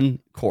one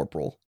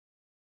corporal.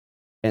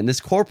 And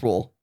this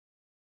corporal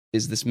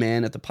is this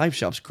man at the pipe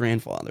shop's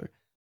grandfather.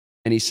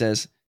 And he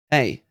says,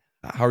 "Hey,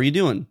 how are you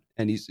doing?"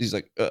 And he's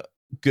like,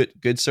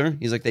 good, sir.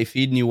 He's like, "They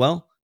feeding you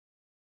well?"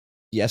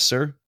 "Yes,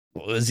 sir."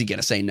 Well, is he going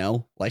to say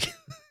no? Like,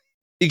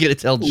 you going to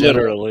tell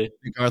General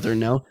MacArthur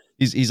no?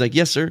 He's like,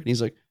 "Yes, sir." And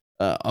he's like,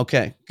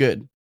 "Okay,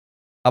 good.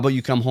 How about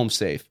you come home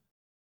safe?"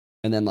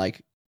 And then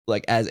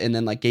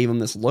gave him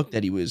this look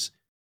that he was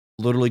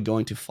literally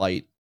going to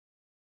fight,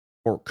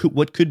 or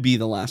what could be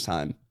the last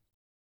time,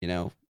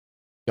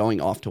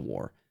 going off to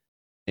war.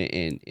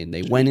 And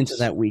they went into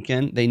that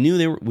weekend. They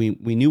knew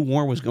we knew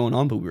war was going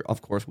on, but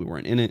we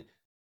weren't in it.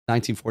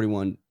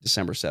 1941,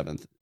 December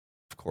 7th.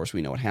 Of course,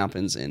 we know what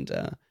happens. And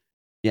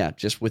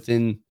just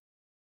within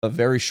a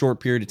very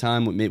short period of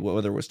time,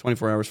 whether it was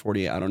 24 hours,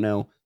 48, I don't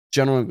know,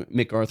 General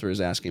MacArthur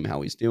is asking him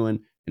how he's doing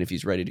and if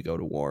he's ready to go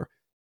to war.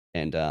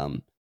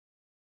 And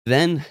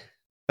then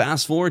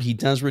fast forward, he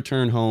does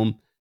return home,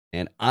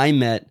 and I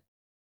met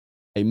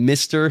a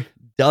Mr.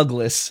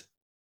 Douglas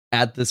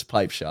at this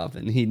pipe shop,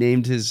 and he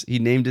named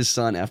his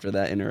son after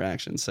that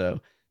interaction. So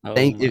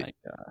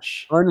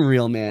gosh,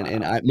 unreal, man.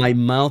 Wow. And my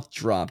mouth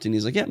dropped, and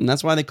he's like, "Yeah, and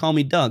that's why they call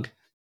me Doug."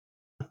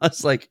 I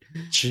was like,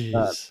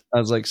 jeez. I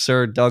was like,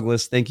 "Sir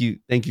Douglas, thank you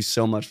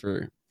so much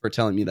for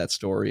telling me that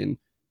story." And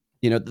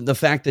the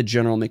fact that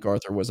General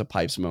MacArthur was a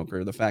pipe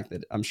smoker, the fact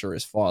that I'm sure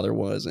his father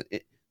was,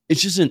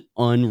 it's just an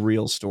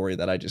unreal story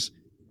that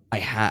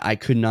I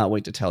could not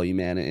wait to tell you,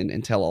 man,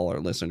 and tell all our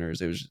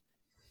listeners.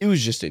 It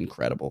was just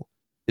incredible.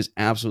 It's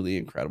absolutely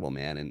incredible,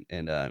 man.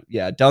 And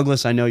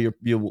Douglas, I know you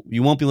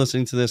won't be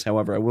listening to this.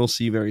 However, I will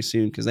see you very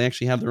soon because they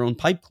actually have their own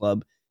pipe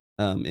club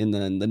in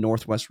the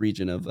northwest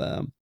region of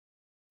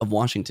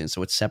Washington.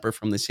 So it's separate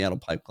from the Seattle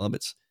Pipe Club.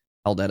 It's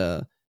held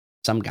at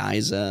some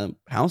guy's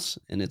house,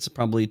 and it's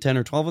probably 10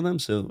 or 12 of them.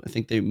 So I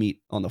think they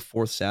meet on the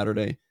 4th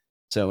Saturday.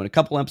 So in a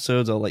couple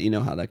episodes, I'll let you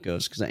know how that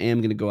goes because I am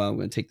going to go out. I'm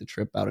going to take the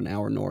trip about an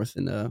hour north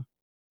and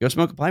go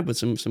smoke a pipe with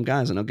some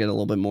guys, and I'll get a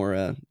little bit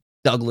more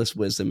Douglas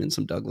wisdom and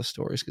some Douglas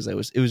stories because it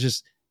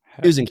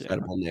was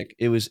incredible, Nick.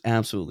 It was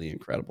absolutely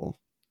incredible.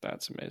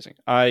 That's amazing.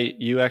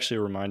 You actually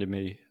reminded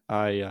me.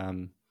 I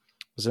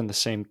was in the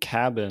same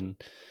cabin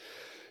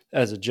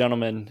as a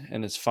gentleman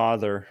and his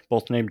father,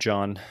 both named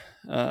John.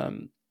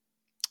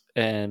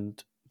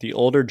 And the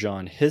older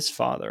John, his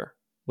father,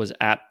 was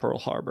at Pearl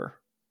Harbor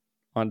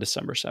on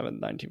December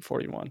 7th,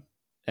 1941.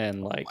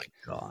 And oh my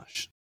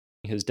gosh,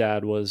 his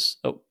dad was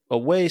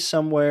away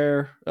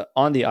somewhere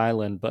on the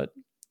island, but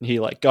he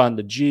got in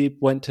the Jeep,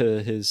 went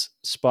to his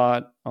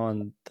spot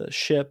on the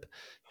ship.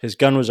 His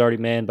gun was already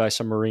manned by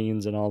some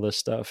Marines and all this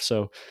stuff.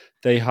 So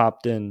they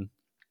hopped in,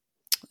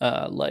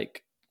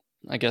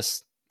 I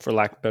guess, for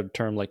lack of a better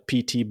term, like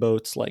PT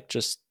boats, like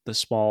just the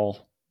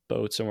small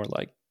boats, and were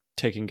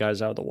taking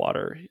guys out of the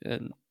water.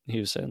 And he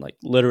was saying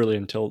literally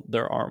until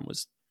their arm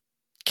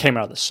came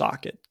out of the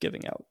socket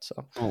giving out.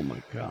 So, oh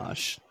my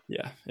gosh.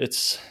 Yeah.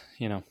 It's,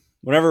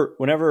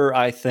 whenever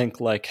I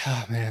think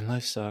oh man,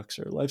 life sucks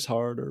or life's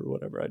hard or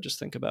whatever, I just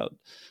think about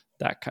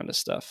that kind of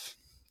stuff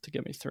to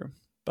get me through.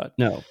 But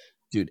no,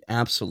 dude,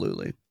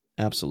 absolutely.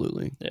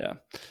 Absolutely. Yeah.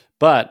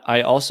 But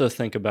I also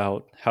think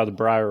about how the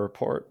Briar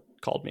report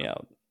called me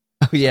out.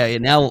 Oh yeah.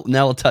 Now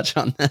we'll touch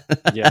on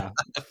that. Yeah.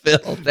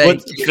 Phil,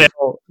 thank you.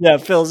 Phil? Yeah.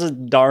 Phil's a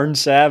darn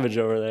savage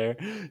over there.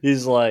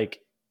 He's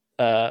like,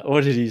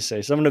 what did he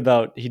say? Something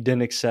about he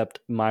didn't accept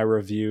my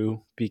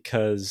review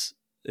because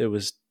it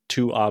was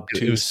too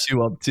obtuse. It was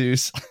too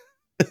obtuse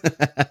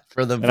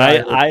for the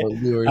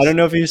viewers. I don't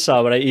know if you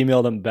saw, but I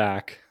emailed him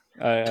back.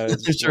 I'm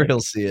sure he'll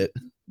see it.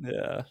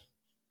 Yeah,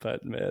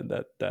 but man,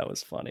 that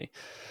was funny.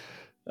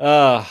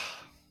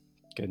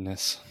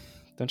 Goodness,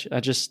 don't you? I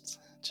just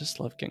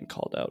love getting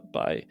called out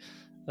by,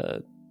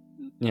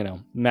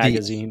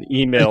 magazine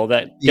email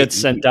that gets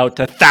sent out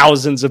to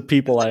thousands of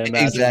people. I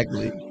imagine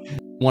exactly.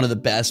 One of the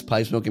best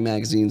pipe smoking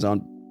magazines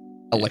on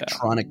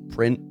electronic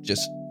print,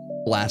 just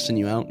blasting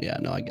you out. Yeah,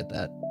 no, I get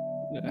that.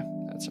 Yeah,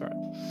 that's all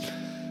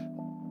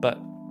right. But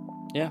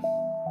yeah.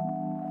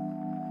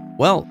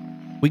 Well,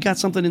 we got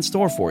something in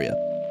store for you.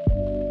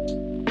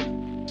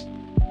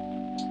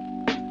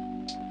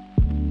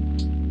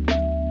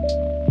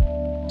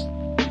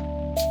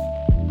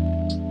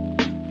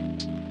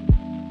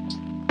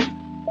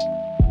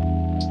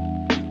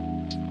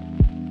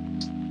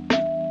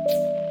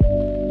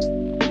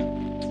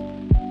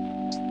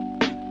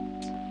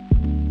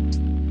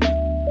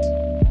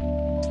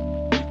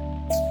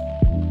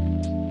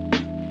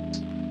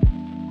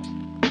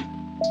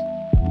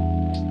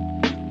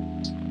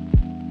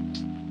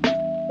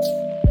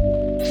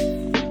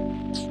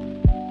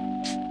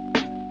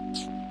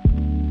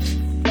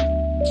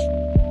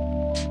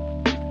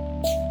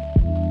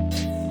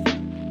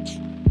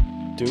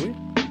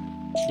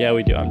 Yeah,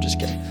 we do. I'm just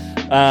kidding.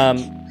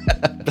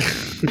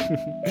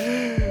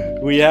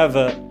 We have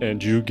a,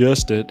 and you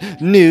guessed it,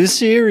 new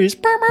series.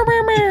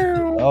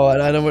 Oh,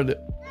 I don't want to.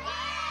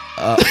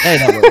 Hey,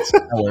 that works.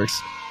 That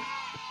works.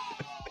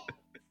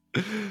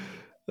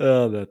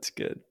 Oh, that's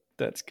good.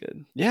 That's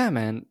good. Yeah,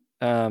 man.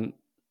 I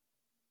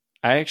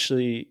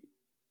actually,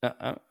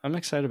 I'm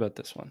excited about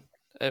this one.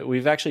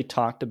 We've actually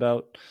talked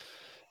about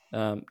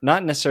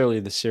not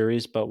necessarily the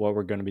series, but what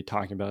we're going to be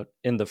talking about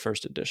in the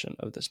first edition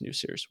of this new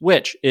series,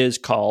 which is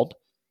called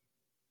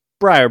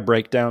Briar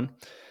Breakdown.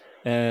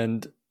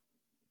 And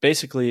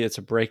basically, it's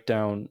a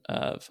breakdown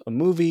of a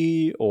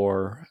movie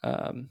or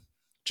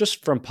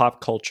just from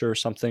pop culture,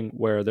 something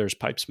where there's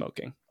pipe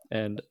smoking.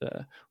 And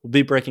we'll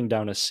be breaking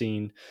down a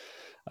scene,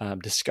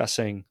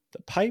 discussing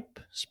the pipe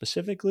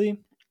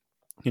specifically,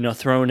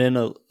 throwing in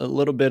a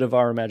little bit of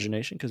our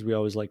imagination, because we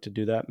always like to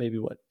do that, maybe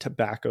what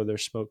tobacco they're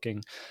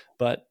smoking,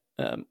 but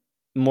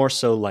more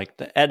so like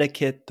the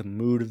etiquette, the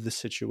mood of the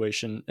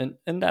situation,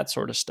 and that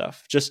sort of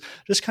stuff. Just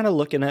kind of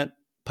looking at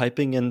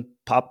piping in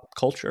pop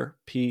culture.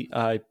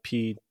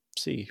 PIPC.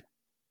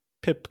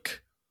 PIPC.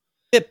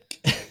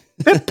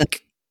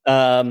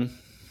 PIPC.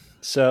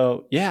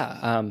 So yeah,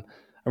 I'm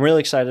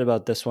really excited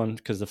about this one,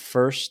 because the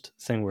first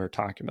thing we're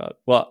talking about,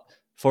 well,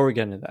 before we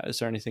get into that, is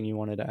there anything you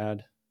wanted to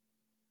add?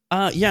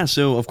 Yeah,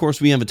 so of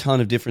course we have a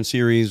ton of different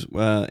series,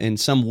 and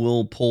some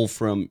will pull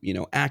from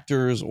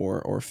actors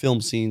or film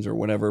scenes or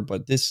whatever.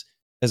 But this,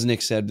 as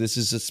Nick said, this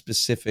is a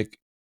specific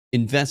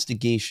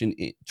investigation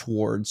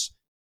towards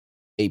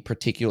a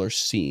particular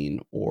scene,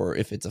 or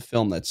if it's a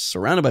film that's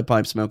surrounded by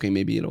pipe smoking,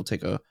 maybe it'll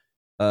take a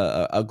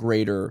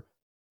greater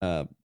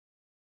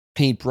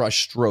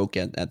paintbrush stroke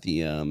at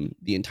the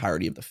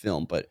entirety of the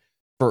film. But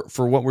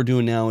for what we're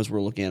doing now is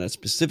we're looking at a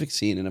specific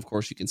scene, and of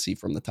course you can see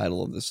from the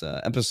title of this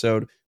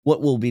episode what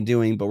we'll be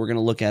doing, but we're going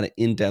to look at it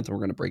in depth. We're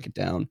going to break it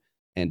down,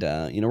 and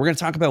we're going to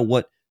talk about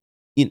what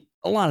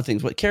a lot of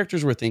things, what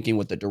characters were thinking,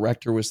 what the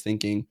director was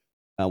thinking,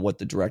 what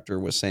the director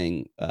was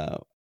saying,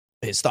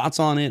 his thoughts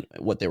on it,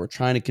 what they were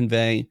trying to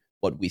convey,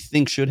 what we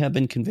think should have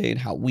been conveyed,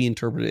 how we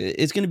interpret it.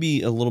 It's going to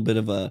be a little bit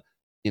of a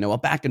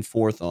back and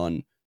forth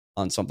on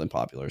something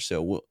popular.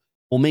 So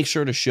we'll make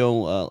sure to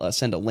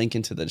send a link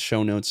into the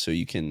show notes, so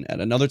you can,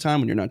 at another time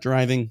when you're not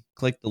driving,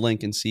 click the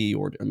link and see,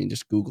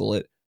 just Google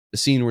it. The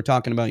scene we're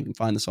talking about, you can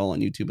find this all on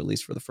YouTube, at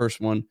least for the first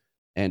one.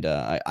 And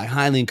I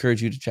highly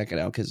encourage you to check it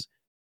out, because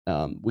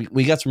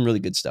we got some really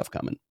good stuff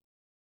coming.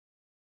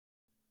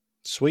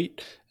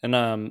 Sweet.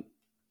 And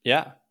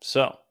yeah,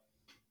 so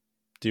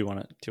do you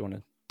want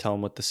to tell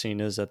them what the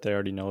scene is that they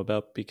already know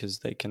about, because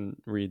they can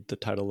read the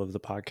title of the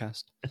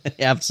podcast?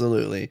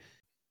 Absolutely.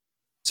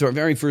 So our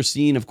very first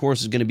scene, of course,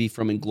 is going to be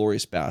from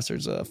Inglorious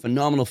Bastards, a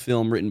phenomenal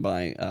film written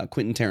by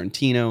Quentin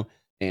Tarantino.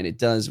 And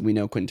we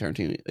know Quentin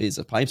Tarantino is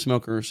a pipe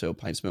smoker, so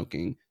pipe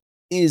smoking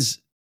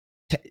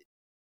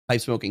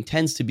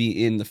tends to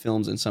be in the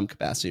films in some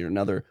capacity or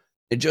another.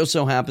 It just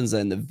so happens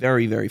that in the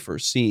very, very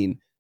first scene,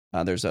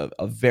 there's a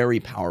very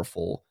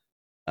powerful,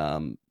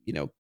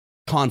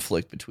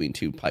 conflict between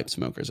two pipe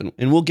smokers, and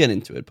we'll get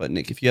into it. But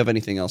Nick, if you have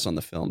anything else on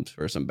the film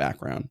for some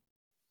background.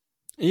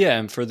 Yeah,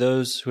 and for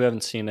those who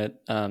haven't seen it,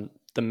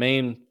 the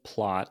main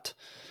plot,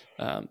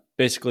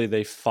 basically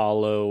they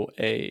follow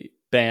a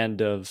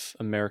band of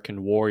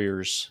American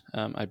warriors.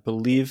 I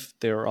believe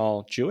they're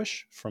all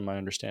Jewish, from my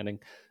understanding,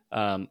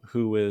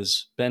 who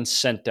has been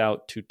sent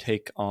out to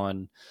take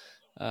on,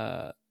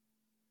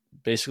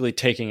 basically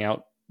taking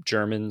out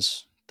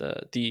Germans.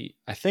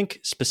 I think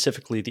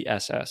specifically the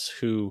SS,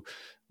 who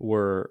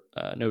were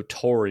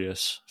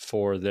notorious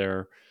for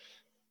their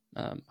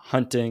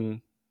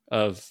hunting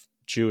of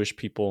Jewish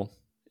people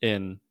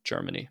in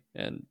Germany,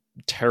 and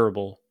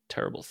terrible,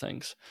 terrible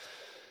things.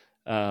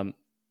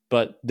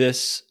 But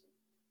this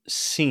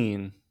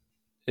scene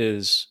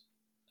is,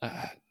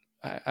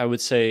 I would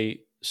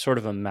say, sort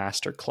of a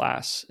master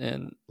class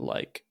in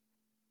like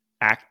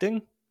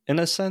acting, in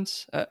a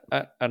sense.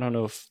 I don't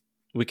know if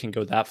we can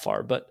go that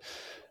far, but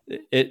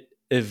it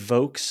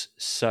evokes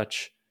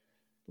such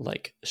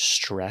like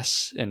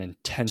stress and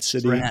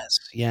intensity.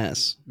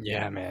 Yes.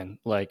 Yeah, man.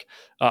 Like,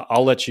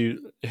 I'll let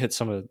you hit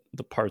some of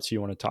the parts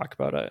you want to talk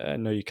about. I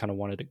know you kind of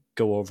wanted to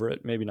go over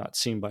it, maybe not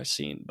scene by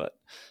scene, but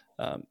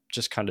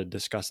just kind of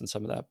discussing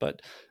some of that.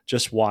 But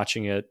just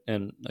watching it,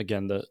 and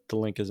again, the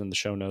link is in the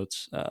show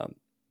notes.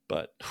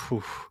 But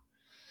whew,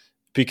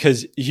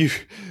 because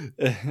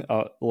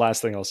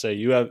last thing I'll say,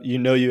 you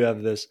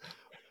have this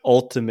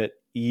ultimate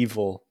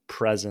evil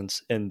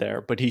presence in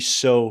there, but he's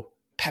so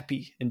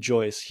peppy and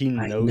joyous. He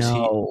knows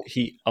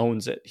he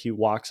owns it. He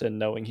walks in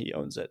knowing he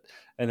owns it.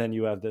 And then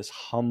you have this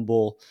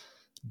humble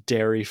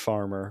dairy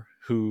farmer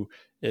who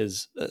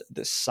is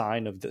the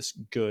sign of this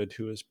good,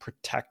 who is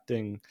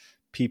protecting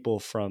people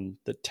from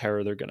the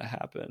terror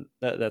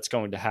that's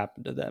going to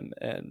happen to them.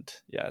 And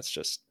yeah, it's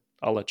just,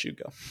 I'll let you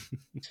go.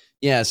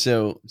 Yeah,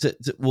 so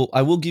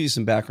I will give you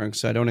some background,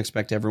 so I don't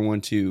expect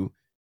everyone to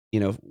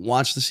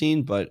watch the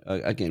scene, but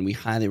again, we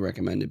highly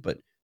recommend it. But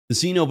the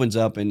scene opens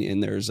up,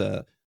 and there's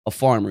a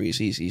farmer.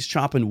 He's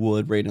chopping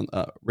wood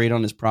right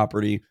on his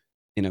property,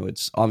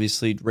 It's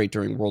obviously right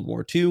during World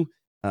War II.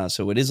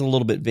 So it is a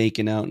little bit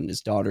vacant out, and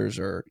his daughters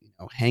are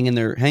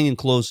hanging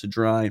close to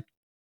dry.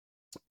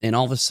 And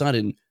all of a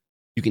sudden,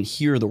 you can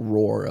hear the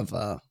roar of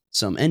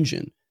some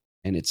engine,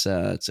 and it's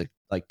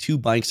like two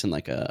bikes and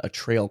like a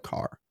trail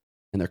car,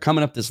 and they're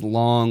coming up this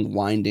long,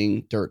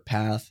 winding dirt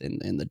path,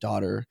 and the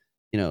daughter,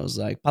 is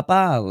like,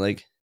 "Papa,"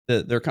 like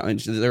they're coming.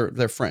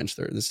 They're French.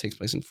 This takes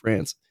place in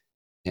France,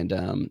 and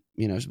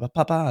she's like,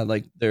 "Papa,"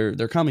 like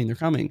they're coming,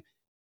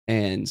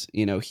 and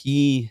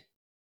he,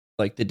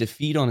 like, the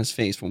defeat on his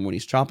face from when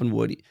he's chopping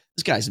wood.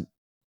 This guy's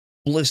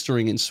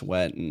blistering in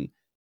sweat, and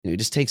he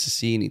just takes a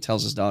seat and he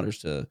tells his daughters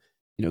to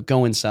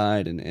go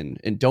inside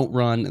and don't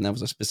run. And that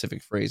was a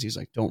specific phrase. He's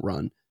like, don't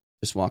run,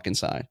 just walk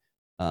inside.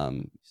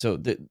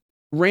 So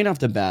right off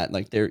the bat,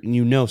 like, there,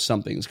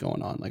 something's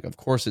going on. Like, of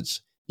course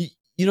it's,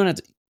 you don't have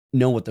to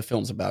know what the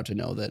film's about to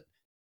know that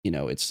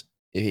it's,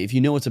 if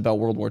you know it's about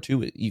World War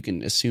II, you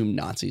can assume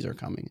Nazis are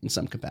coming in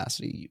some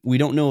capacity. We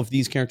don't know if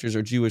these characters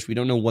are Jewish. We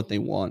don't know what they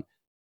want.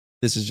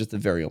 This is just the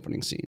very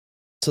opening scene.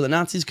 So the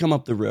Nazis come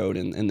up the road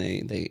and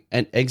they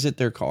exit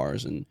their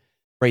cars, and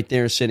right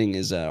there sitting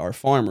is our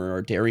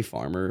dairy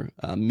farmer,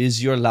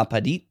 Monsieur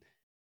Lapadite,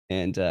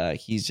 and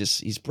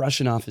he's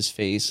brushing off his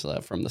face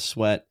from the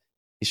sweat.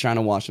 He's trying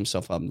to wash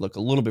himself up and look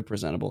a little bit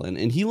presentable,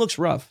 and he looks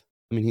rough.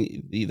 I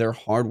mean, they're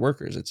hard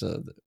workers. It's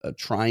a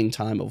trying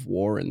time of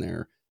war, and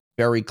they're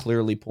very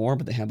clearly poor,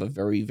 but they have a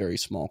very, very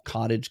small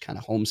cottage, kind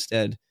of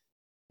homestead,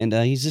 and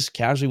he's just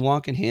casually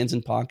walking, hands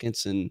in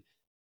pockets, and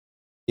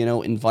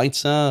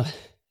invites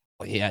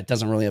it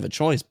doesn't really have a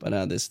choice, but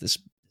this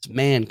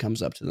man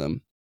comes up to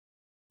them.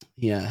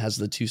 He has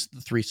the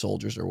three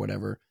soldiers or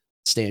whatever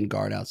stand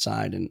guard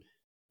outside, and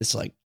this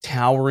like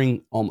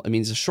towering,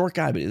 he's a short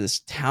guy, but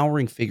this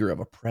towering figure of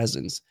a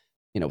presence,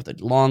 with a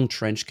long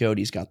trench coat.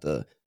 He's got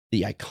the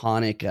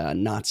iconic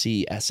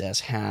Nazi SS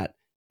hat,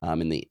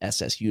 and the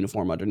SS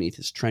uniform underneath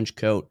his trench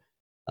coat.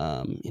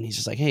 And he's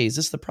just like, "Hey, is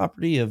this the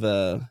property of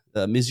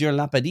Monsieur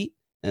Lapadite?"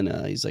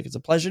 And he's like, "It's a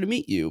pleasure to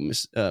meet you,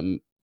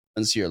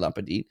 Monsieur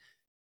Lapadite."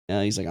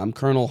 He's like, "I'm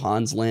Colonel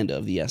Hans Landa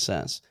of the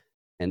SS."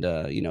 And,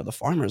 the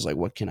farmer's like,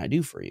 "What can I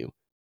do for you?"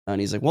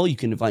 And he's like, "Well, you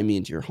can invite me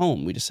into your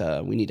home. We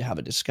need to have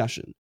a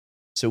discussion."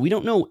 So we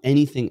don't know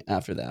anything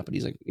after that, but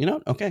he's like,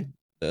 okay.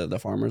 The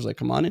farmer's like,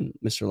 "Come on in."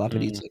 Mr.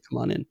 Lapadite's like, "Come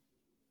on in."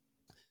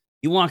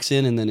 He walks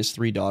in, and then his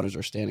three daughters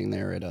are standing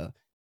there at a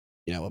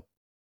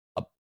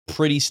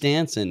pretty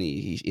stance, and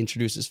he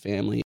introduces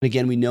family. And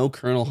again, we know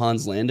Colonel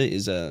Hans Landa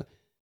is a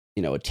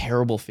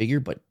terrible figure,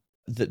 but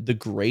the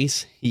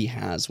grace he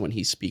has when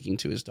he's speaking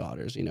to his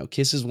daughters,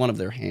 kisses one of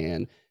their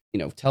hand,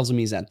 tells them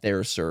he's at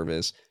their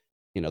service.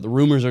 The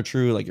rumors are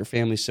true. Like, your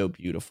family's so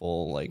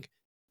beautiful. Like,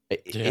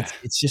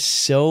 it's just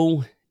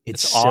so,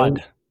 it's so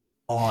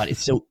odd.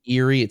 It's so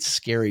eerie. It's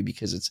scary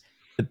because it's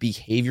the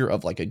behavior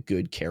of like a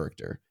good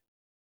character,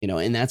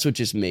 and that's what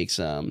just makes,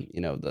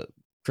 the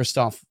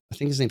Christoph, I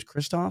think his name's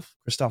Christoph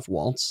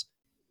Waltz.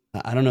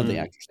 I don't know the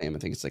actor's name. I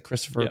think it's like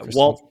Christopher. Yeah,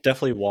 Walt,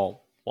 definitely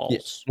Waltz. Yeah,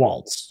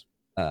 Waltz.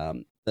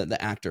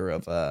 The actor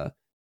of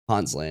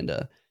Hans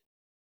Landa.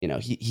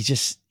 He's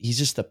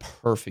just the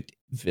perfect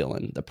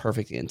villain, the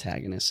perfect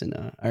antagonist.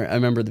 And I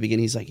remember at the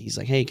beginning, he's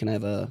like, "Hey, can I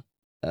have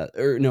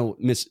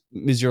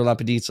Monsieur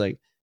Lapadite's like,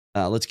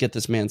 let's get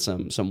this man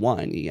some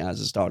wine." He has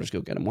his daughters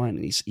go get him wine,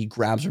 and he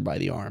grabs her by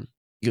the arm.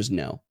 He goes,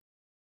 "No."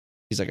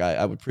 He's like,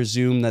 I would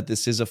presume that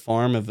this is a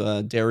farm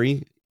of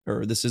dairy,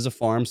 or this is a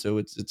farm, so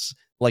it's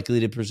likely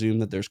to presume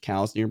that there's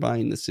cows nearby,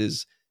 and this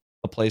is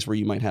a place where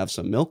you might have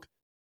some milk.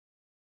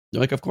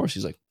 They're like, "Of course."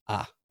 He's like,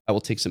 I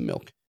will take some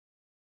milk,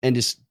 and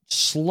just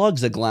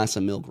slugs a glass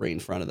of milk right in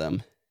front of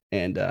them.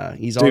 And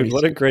he's already,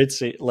 what a great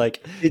scene.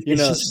 Like,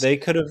 they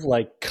could have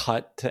like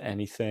cut to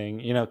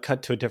anything,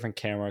 cut to a different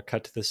camera,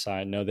 cut to the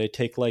side. No, they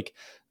take like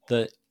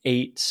the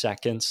 8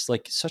 seconds,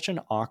 like such an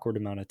awkward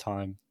amount of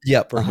time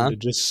for him to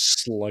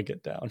just slug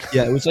it down.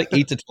 Yeah, it was like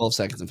 8 to 12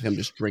 seconds of him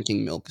just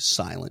drinking milk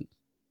silent.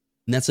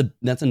 And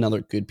that's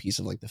another good piece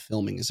of like the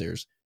filming is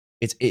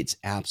it's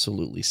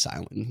absolutely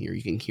silent in here.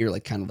 You can hear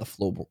like kind of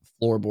the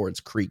floorboards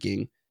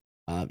creaking.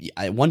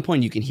 At one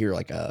point you can hear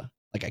like a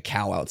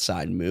cow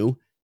outside moo.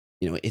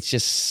 It's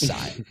just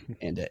silent.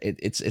 And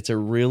it's a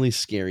really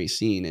scary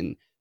scene, and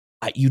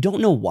you don't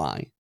know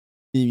why.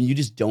 You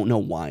just don't know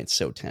why it's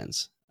so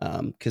tense.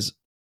 Because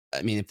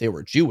if they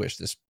were Jewish,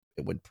 it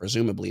would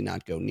presumably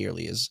not go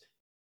nearly as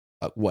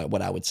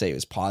what I would say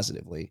is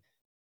positively.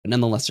 But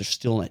nonetheless,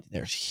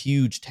 there's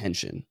huge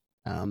tension.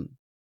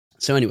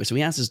 So anyway, so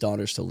he asks his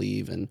daughters to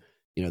leave, and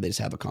they just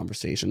have a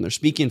conversation. They're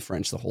speaking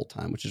French the whole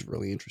time, which is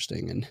really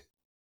interesting. And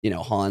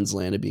Hans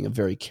Landa, being a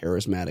very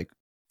charismatic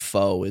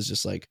foe, is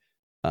just like,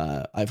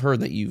 "I've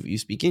heard that you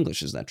speak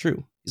English. Is that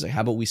true?" He's like,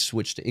 "How about we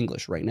switch to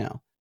English right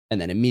now?"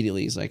 And then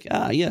immediately he's like,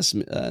 "Yes,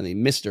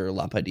 Mr.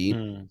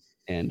 Lapadite."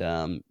 And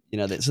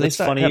so what's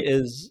funny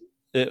is,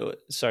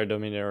 sorry,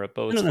 don't mean to interrupt,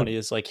 but what's funny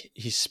is like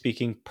he's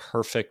speaking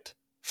perfect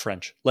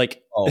French,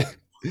 like,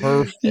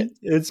 perfect.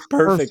 It's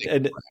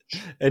perfect.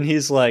 And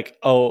he's like,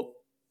 "Oh,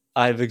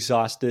 I've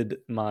exhausted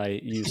my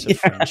use of Yeah,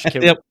 French. He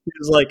yep.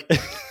 was like,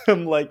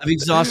 I'm like, I've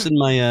exhausted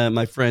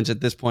my French. At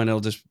this point, it'll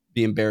just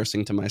be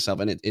embarrassing to myself,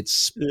 and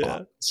it's yeah,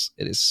 spotless.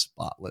 It is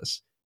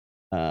spotless.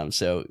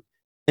 So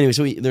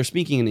anyway, they're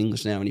speaking in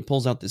English now, and he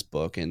pulls out this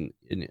book, and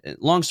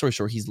long story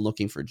short, he's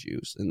looking for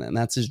Jews, and then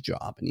that's his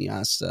job. And he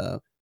asks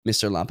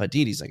Mr.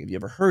 Lapadite, he's like, "Have you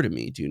ever heard of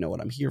me? Do you know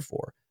what I'm here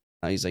for?"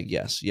 He's like,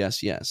 "Yes,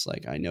 yes, yes.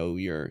 Like, I know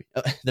you're."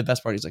 The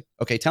best part, he's like,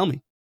 "Okay, tell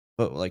me."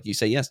 But like, you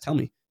say yes, tell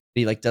me.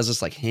 And he like does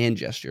this like hand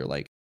gesture,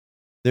 like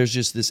there's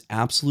just this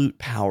absolute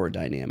power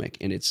dynamic,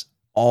 and it's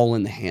all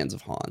in the hands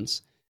of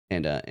Hans.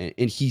 And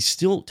he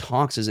still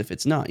talks as if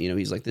it's not.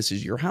 He's like, "This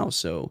is your house,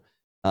 so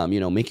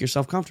make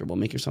yourself comfortable.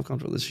 Make yourself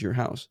comfortable. This is your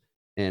house."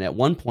 And at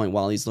one point,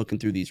 while he's looking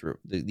through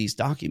these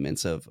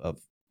documents of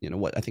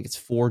what I think it's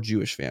 4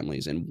 Jewish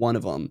families, and one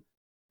of them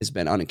has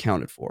been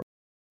unaccounted for,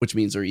 which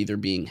means they're either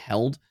being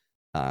held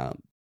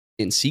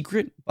in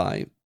secret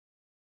by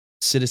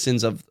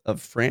citizens of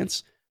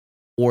France,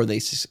 or they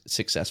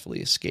successfully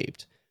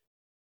escaped.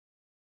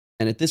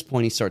 And at this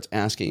point, he starts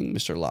asking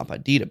Mr.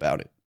 Lapadite about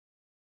it.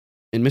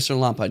 And Mr.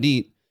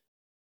 Lapadite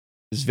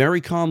is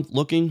very calm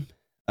looking,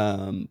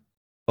 but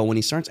when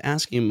he starts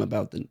asking him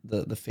about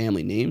the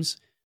family names,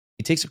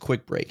 he takes a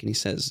quick break and he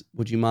says,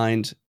 "Would you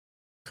mind,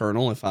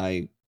 Colonel, if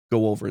I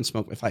go over and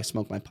smoke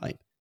my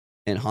pipe?"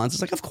 And Hans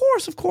is like, "Of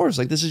course, of course.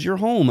 Like, this is your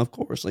home, of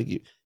course. Like, you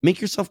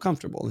make yourself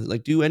comfortable.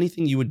 Like, do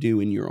anything you would do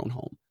in your own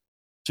home."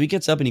 So he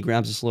gets up and he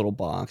grabs this little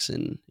box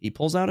and he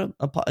pulls out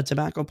a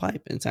tobacco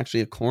pipe, and it's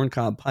actually a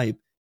corncob pipe.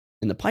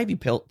 And the pipe he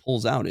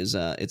pulls out is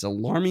it's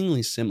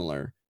alarmingly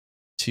similar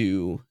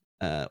to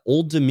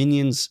Old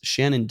Dominion's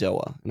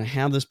Shenandoah. And I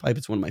have this pipe.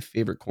 It's one of my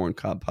favorite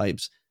corncob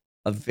pipes.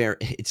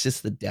 It's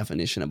just the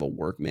definition of a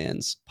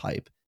workman's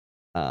pipe,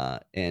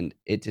 and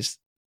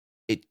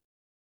it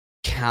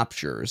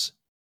captures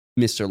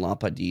Mr.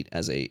 Lapadite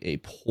as a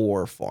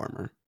poor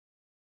farmer.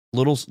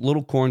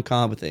 Little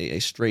corncob with a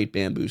straight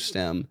bamboo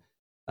stem.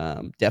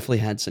 Definitely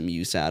had some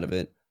use out of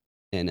it.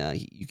 And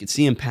you can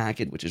see him pack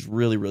it, which is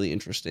really, really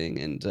interesting.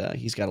 And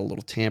he's got a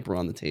little tamper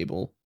on the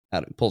table,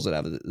 pulls it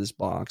out of this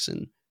box,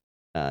 and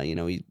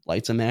he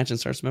lights a match and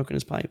starts smoking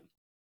his pipe.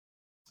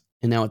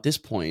 And now at this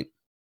point,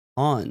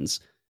 Hans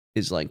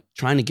is like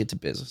trying to get to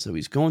business. So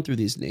he's going through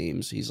these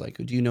names. He's like,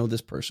 "Do you know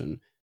this person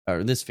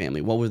or this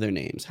family? What were their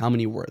names? How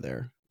many were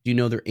there? Do you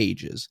know their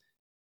ages?"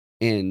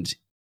 And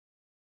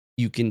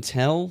you can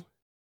tell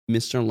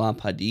Mr.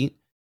 Lapadite,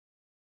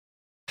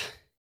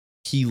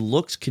 he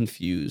looks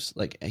confused.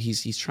 Like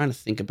he's trying to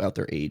think about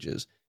their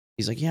ages.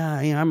 He's like, "Yeah,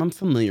 I'm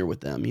familiar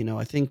with them.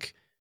 I think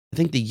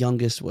the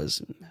youngest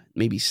was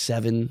maybe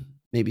 7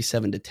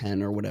 to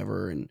 10 or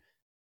whatever." And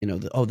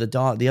the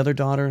other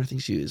daughter, I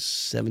think she was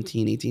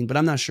 17, 18, but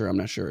I'm not sure.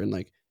 And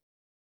like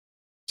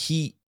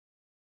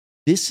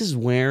this is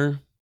where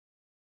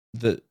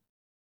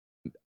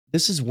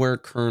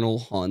Colonel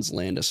Hans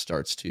Landa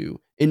starts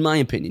to, in my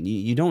opinion,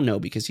 you don't know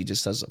because he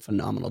just does a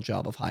phenomenal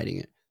job of hiding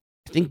it.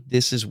 I think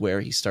this is where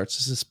he starts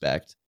to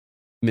suspect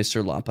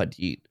Mr.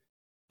 Lapadite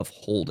of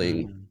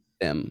holding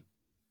them,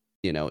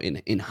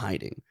 in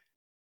hiding.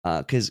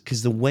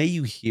 Because the way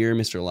you hear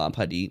Mr.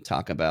 Lapadite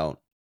talk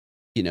about,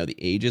 the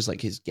ages, like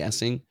his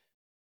guessing,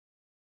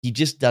 he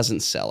just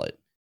doesn't sell it.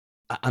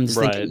 I'm just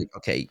thinking, like,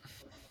 okay,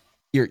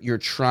 you're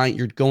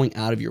going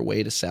out of your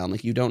way to sound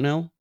like you don't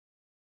know,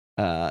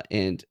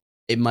 and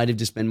it might have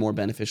just been more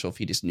beneficial if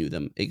he just knew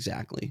them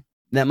exactly.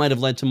 That might have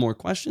led to more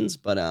questions,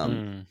 but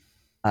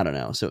I don't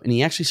know. So, and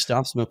he actually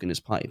stops smoking his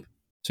pipe.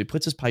 So he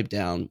puts his pipe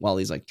down while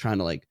he's like trying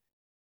to like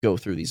go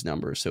through these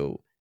numbers.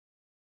 So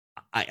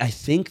I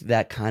think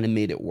that kind of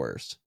made it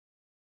worse.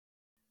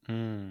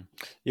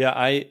 Yeah,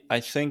 I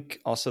think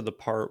also the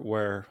part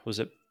where, was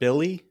it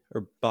Billy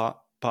or Bob?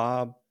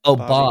 Oh, Bobby?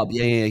 Bob.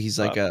 Yeah. He's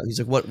like,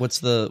 what's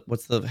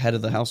the head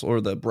of the house,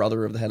 or the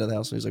brother of the head of the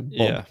house? And he's like, Bob.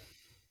 Yeah,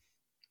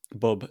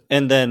 Bob.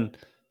 And then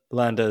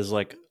Landa is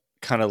like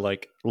kind of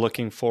like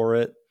looking for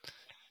it,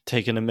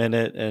 taking a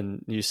minute,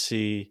 and you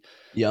see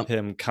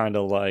him kind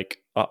of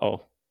like,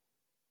 uh-oh.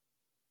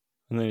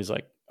 And then he's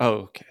like, "Oh,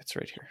 okay, it's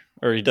right here."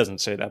 Or he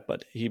doesn't say that,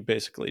 but he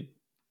basically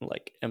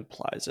like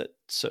implies it,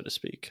 so to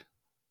speak.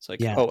 It's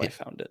like, I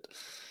found it.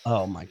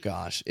 Oh my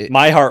gosh.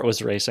 My heart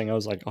was racing. I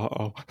was like,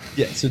 uh-oh.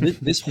 Yeah, so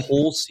this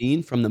whole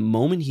scene, from the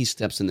moment he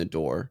steps in the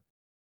door,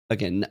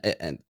 again,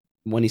 and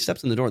when he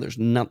steps in the door, there's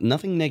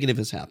nothing negative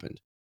has happened.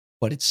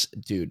 But it's,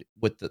 dude,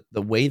 with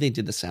the way they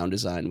did the sound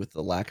design, with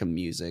the lack of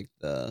music,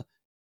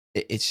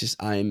 it's just,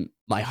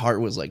 my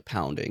heart was like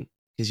pounding,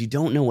 because you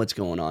don't know what's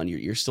going on.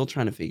 You're still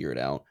trying to figure it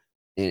out.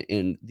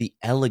 And the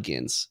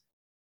elegance,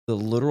 the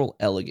literal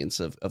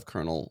elegance of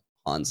Colonel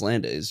Hans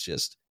Landa is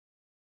just,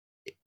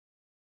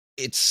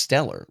 it's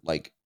stellar.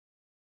 Like,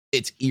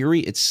 it's eerie,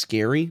 it's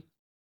scary.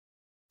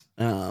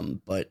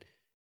 But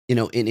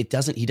and he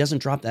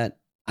doesn't drop that.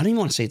 I don't even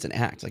want to say it's an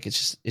act. Like,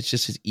 it's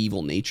just his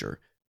evil nature,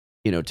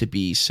 to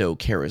be so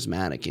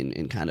charismatic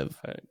and kind of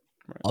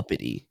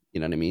uppity.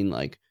 You know what I mean?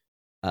 Like,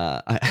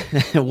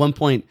 at one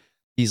point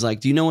he's like,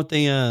 do you know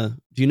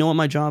what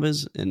my job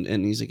is?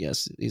 And he's like,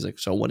 yes. He's like,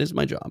 so what is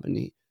my job?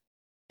 And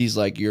he's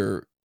like,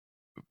 you're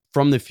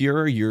from the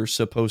Fuhrer, you're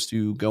supposed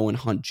to go and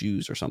hunt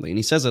Jews or something. And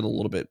he says it a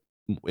little bit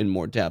in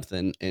more depth.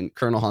 And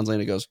Colonel Hans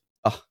Landa goes,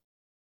 oh,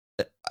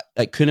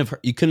 you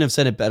couldn't have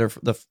said it better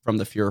from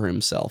the Fuhrer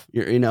himself.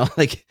 You know,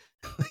 like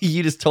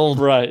you just told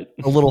right.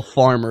 a little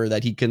farmer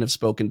that he couldn't have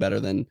spoken better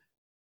than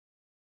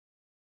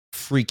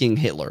freaking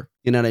Hitler.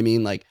 You know what I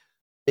mean? Like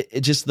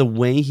it just the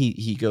way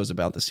he goes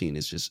about the scene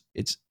is just,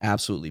 it's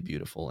absolutely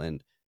beautiful.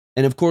 And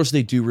of course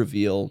they do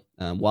reveal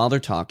while they're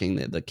talking,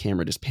 the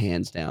camera just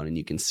pans down and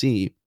you can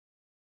see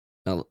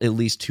at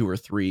least 2 or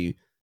 3,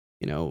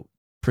 you know,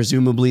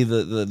 presumably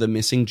the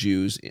missing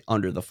Jews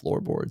under the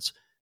floorboards.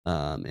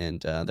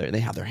 And they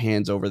have their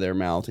hands over their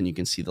mouth and you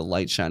can see the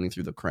light shining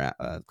through the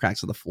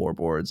cracks of the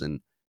floorboards.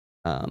 And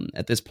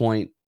at this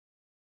point,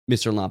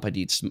 Mr.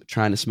 Lapadit's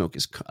trying to smoke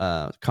his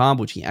cob,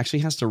 which he actually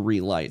has to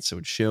relight. So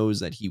it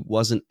shows that he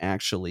wasn't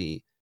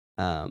actually,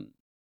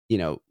 you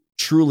know,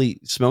 truly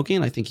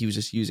smoking. I think he was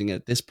just using it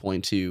at this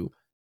point to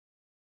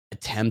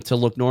attempt to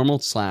look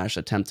normal /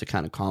 attempt to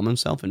kind of calm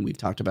himself. And we've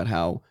talked about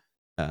how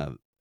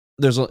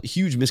there's a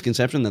huge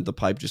misconception that the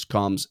pipe just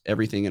calms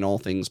everything and all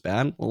things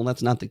bad. Well,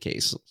 that's not the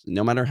case.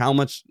 No matter how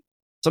much,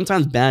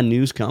 sometimes bad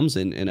news comes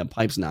and a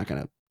pipe's not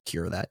going to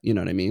cure that. You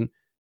know what I mean?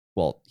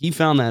 Well, he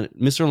found that,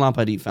 Mr.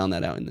 Lapadit found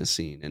that out in this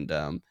scene.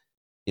 And,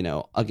 you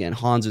know, again,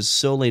 Hans is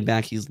so laid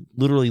back. He's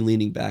literally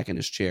leaning back in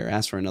his chair,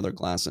 asks for another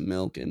glass of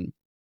milk. And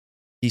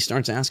he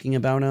starts asking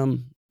about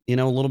you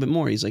know, a little bit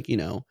more. He's like, you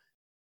know,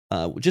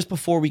 just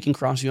before we can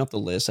cross you off the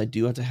list, I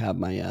do have to have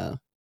my,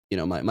 you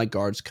know, my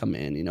guards come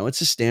in. You know, it's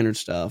just standard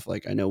stuff.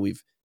 Like I know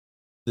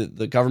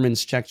the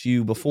government's checked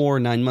you before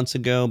 9 months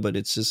ago, but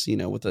it's just, you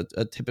know, with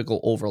a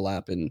typical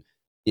overlap and,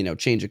 you know,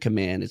 change of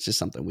command. It's just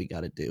something we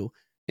got to do.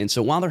 And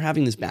so while they're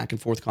having this back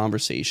and forth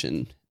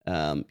conversation,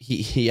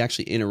 he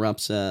actually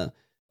interrupts,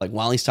 like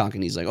while he's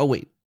talking, he's like, oh,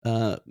 wait,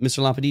 Mr.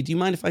 Lapadit, do you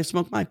mind if I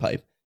smoke my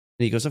pipe?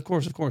 And he goes, of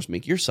course,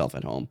 make yourself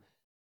at home.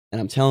 And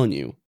I'm telling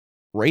you,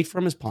 right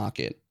from his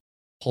pocket,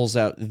 pulls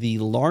out the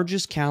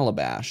largest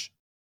calabash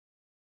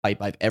pipe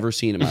I've ever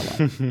seen in my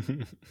life.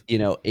 You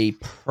know, a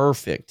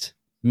perfect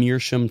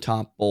meerschaum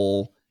top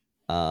bowl,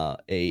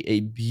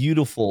 a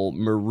beautiful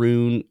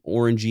maroon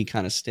orangey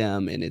kind of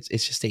stem, and it's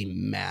just a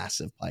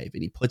massive pipe.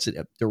 And he puts it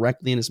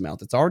directly in his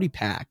mouth. It's already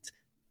packed.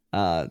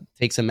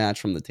 Takes a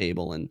match from the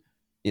table and,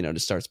 you know,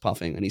 just starts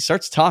puffing. And he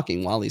starts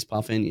talking while he's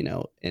puffing, you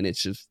know, and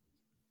it's just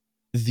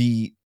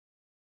the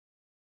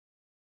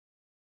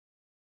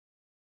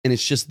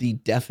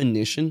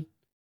definition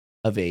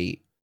of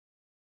a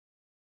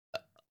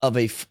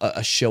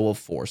show of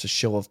force, a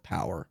show of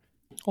power.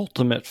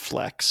 Ultimate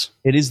flex.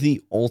 It is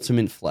the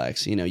ultimate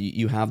flex. You know,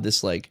 you have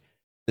this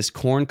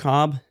corn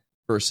cob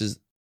versus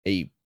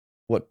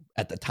what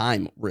at the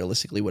time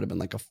realistically would have been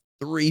like a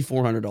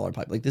 $300-$400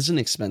 pipe. Like this is an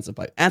expensive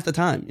pipe at the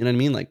time. You know what I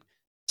mean? Like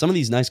some of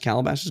these nice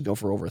calabashes go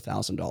for over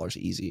 $1,000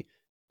 easy.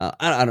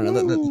 I don't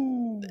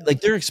know.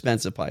 Like they're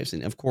expensive pipes.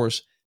 And of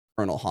course,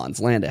 Colonel Hans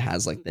Landa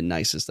has like the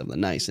nicest of the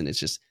nice. And it's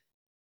just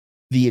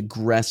the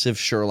aggressive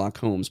Sherlock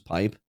Holmes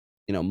pipe,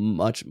 you know,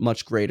 much,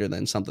 much greater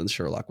than something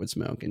Sherlock would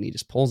smoke. And he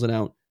just pulls it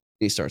out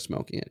and he starts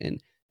smoking it.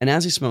 And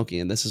as he's smoking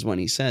it, this is when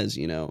he says,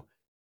 you know,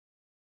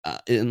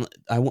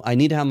 I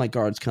need to have my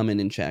guards come in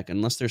and check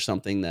unless there's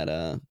something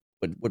that,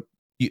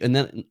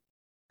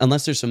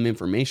 unless there's some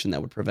information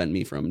that would prevent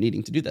me from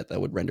needing to do that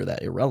would render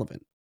that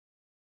irrelevant.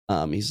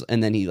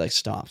 And then he like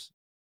stops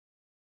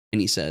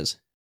and he says,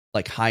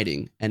 like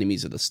hiding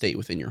enemies of the state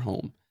within your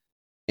home.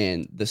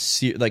 And the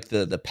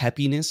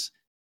peppiness,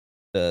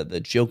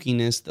 the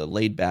jokiness, the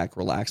laid back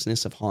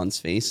relaxedness of Han's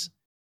face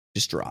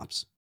just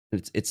drops.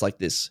 It's like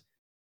this,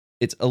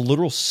 it's a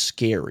little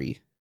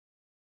scary,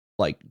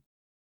 like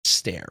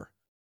stare.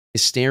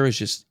 His stare is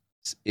just,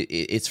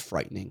 it's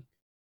frightening.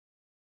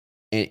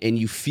 And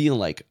you feel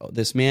like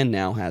this man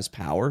now has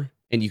power,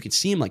 and you can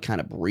see him like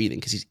kind of breathing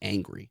because he's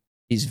angry.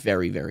 He's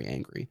very, very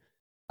angry.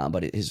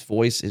 But his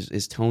voice,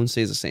 his tone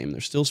stays the same.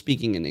 They're still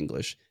speaking in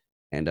English.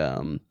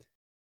 And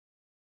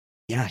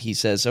yeah, he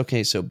says,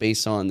 okay, so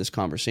based on this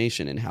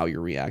conversation and how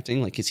you're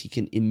reacting, like, because he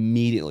can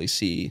immediately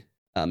see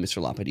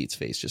Mr. Lapadit's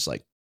face just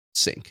like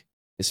sink.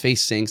 His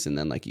face sinks, and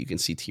then like you can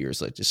see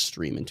tears like just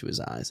stream into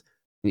his eyes.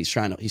 And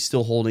he's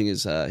still holding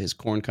his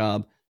corn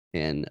cob,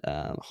 and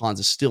Hans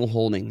is still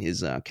holding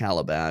his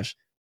calabash.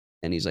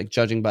 And he's like,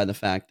 judging by the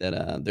fact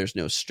that there's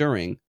no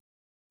stirring,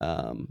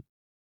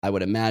 I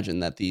would imagine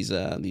that these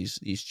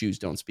Jews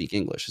don't speak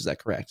English. Is that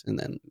correct? And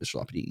then Mr.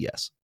 Lapadit,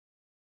 yes.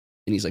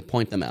 And he's like,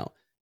 point them out.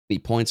 And he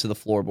points to the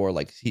floorboard,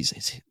 like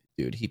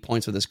he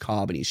points with his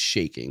cob and he's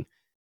shaking.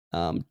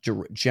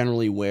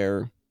 Generally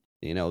where,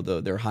 you know,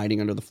 they're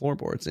hiding under the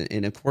floorboards.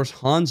 And of course,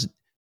 Hans,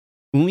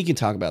 when we can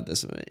talk about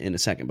this in a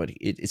second, but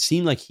it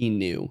seemed like he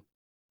knew,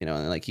 you know,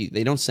 like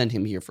they don't send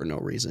him here for no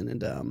reason.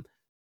 And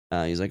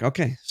he's like,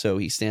 okay. So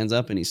he stands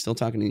up and he's still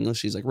talking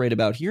English. He's like, right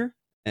about here.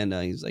 And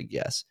he's like,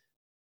 yes.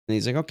 And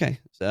he's like, okay,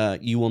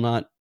 you will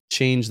not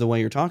change the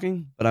way you're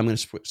talking, but I'm going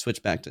to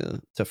switch back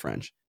to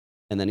French.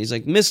 And then he's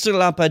like, Mr.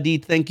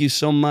 Lapadit, thank you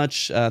so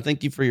much.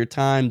 Thank you for your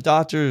time.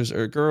 Daughters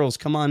or girls,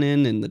 come on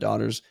in. And the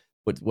daughters,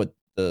 what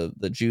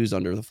the Jews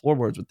under the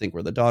floorboards would think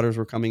were the daughters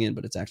were coming in,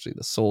 but it's actually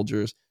the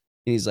soldiers.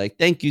 And he's like,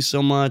 "Thank you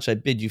so much. I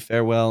bid you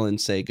farewell and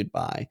say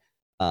goodbye,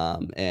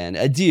 and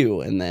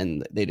adieu." And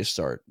then they just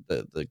start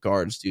the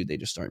guards, dude. They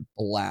just start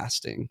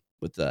blasting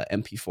with the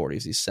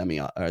MP40s,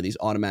 these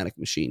automatic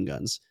machine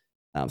guns.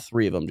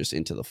 3 of them just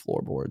into the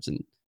floorboards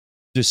and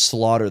just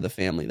slaughter the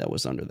family that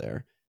was under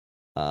there.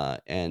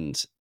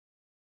 And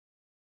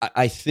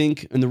I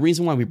think, and the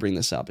reason why we bring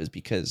this up is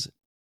because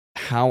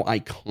how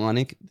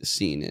iconic the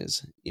scene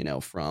is,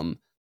 from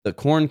the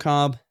corn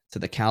cob to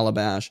the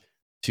calabash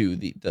to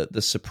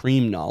the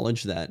supreme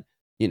knowledge that,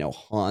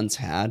 Hans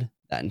had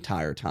that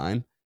entire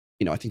time.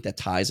 I think that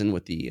ties in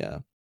with the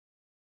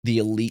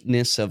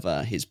eliteness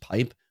of his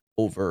pipe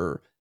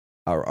over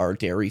our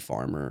dairy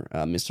farmer,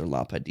 Mr.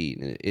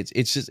 Lapadite. And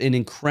it's just an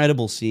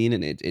incredible scene,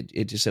 and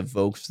it just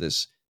evokes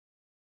this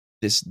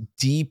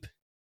deep,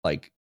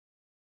 like,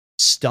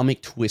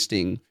 stomach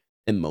twisting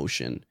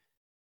emotion.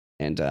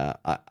 And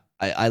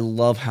I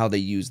love how they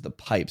use the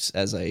pipes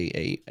as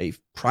a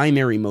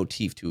primary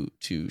motif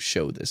to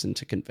show this and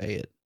to convey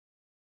it.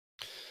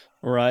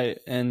 Right.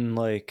 And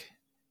like,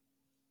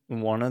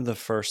 one of the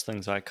first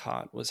things I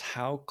caught was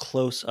how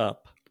close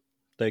up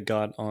they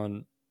got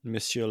on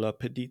Monsieur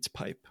Lapidite's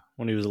pipe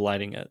when he was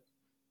lighting it.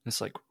 It's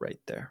like right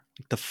there.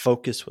 The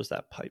focus was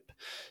that pipe.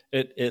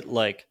 It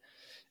was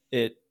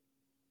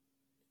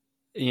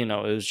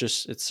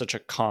just, it's such a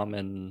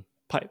common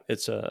pipe.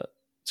 It's a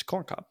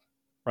corn cob,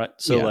 right?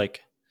 So Yeah.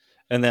 like,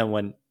 and then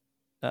when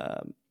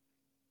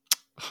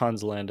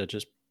Colonel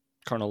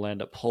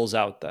Landa pulls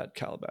out that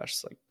calabash,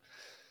 it's like,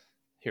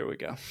 here we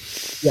go.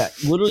 Yeah,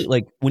 literally,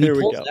 like, when he Here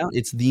we pulls go. it out,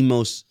 it's the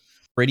most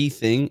pretty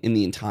thing in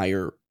the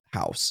entire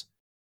house.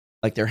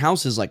 Like, their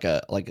house is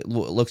it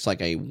looks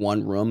like a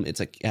one room. It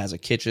has a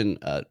kitchen,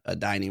 a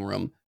dining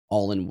room,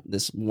 all in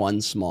this one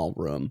small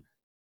room.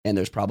 And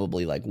there's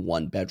probably like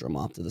one bedroom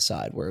off to the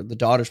side where the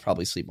daughters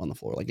probably sleep on the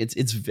floor. Like,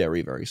 it's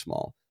very, very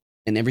small,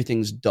 and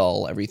everything's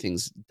dull.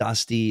 Everything's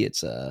dusty.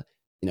 It's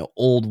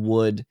old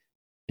wood.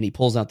 And he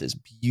pulls out this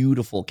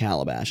beautiful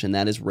calabash, and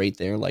that is right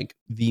there, like,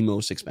 the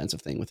most expensive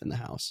thing within the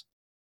house.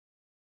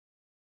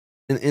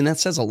 And that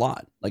says a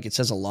lot. Like, it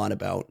says a lot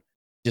about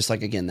just,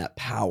 like, again, that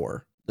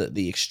power,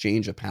 the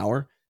exchange of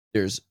power.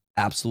 There's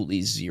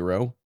absolutely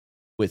zero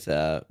with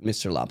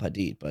Mr.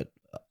 Lapadite, but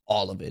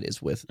all of it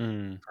is with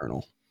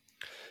Colonel.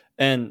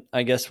 And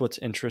I guess what's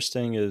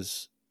interesting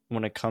is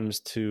when it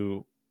comes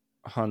to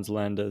Hans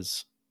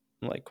Landa's,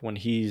 like, when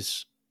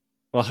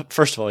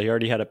first of all, he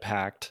already had it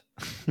packed.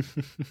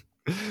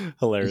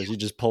 Hilarious. He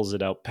just pulls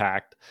it out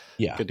packed.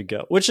 Yeah. Good to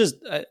go. Which is,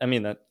 I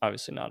mean, that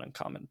obviously not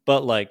uncommon,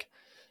 but like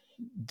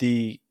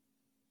and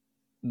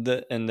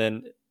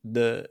then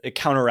it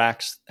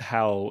counteracts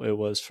how it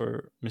was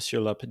for Monsieur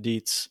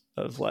Lapidite's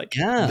of like,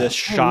 this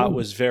shot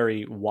was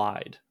very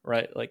wide,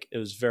 right? Like, it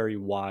was very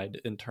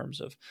wide in terms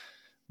of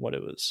what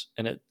it was.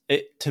 And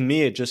it to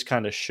me, it just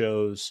kind of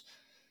shows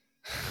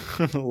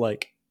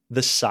like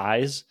the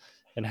size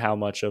and how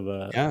much of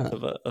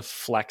a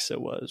flex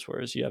it was.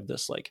 Whereas you have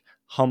this like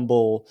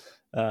humble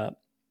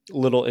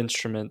little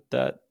instrument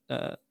that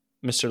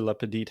Mr.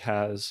 Lapidite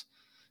has,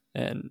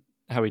 and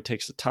how he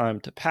takes the time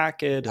to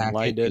pack it and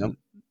light it. Yep.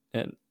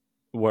 And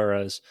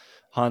whereas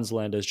Hans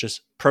Landa is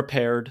just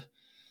prepared,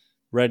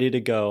 ready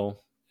to go,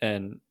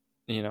 and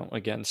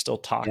again, still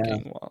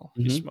talking while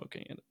he's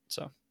smoking it.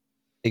 So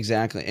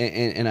exactly.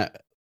 And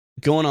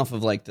going off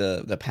of like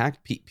the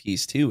pack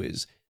piece too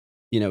is,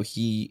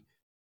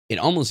 it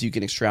almost, you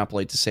can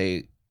extrapolate to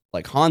say,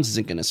 like, Hans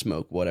isn't going to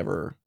smoke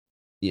whatever,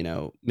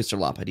 Mr.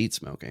 Lapadite's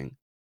smoking.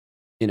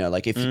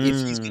 Like, if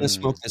he's going to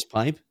smoke this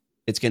pipe,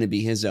 it's going to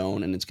be his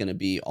own, and it's going to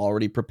be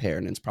already prepared,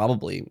 and it's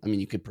probably, I mean,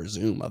 you could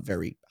presume, a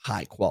very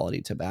high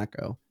quality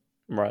tobacco.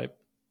 Right.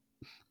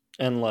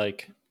 And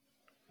like,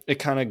 it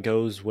kind of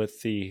goes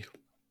with the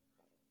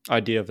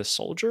idea of a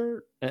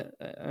soldier,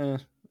 I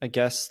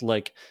guess,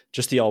 like,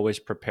 just the always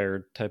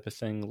prepared type of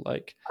thing.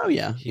 Like, oh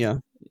yeah,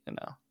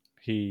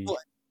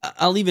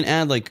 I'll even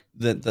add, like,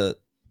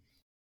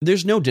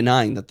 there's no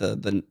denying that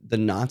the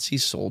Nazi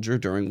soldier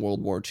during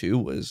World War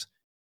II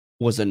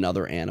was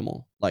another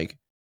animal. Like,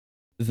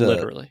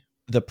 literally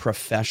the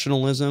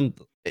professionalism.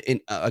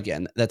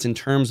 Again, that's in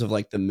terms of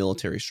like the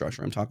military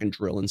structure. I'm talking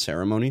drill and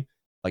ceremony.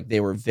 Like,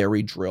 they were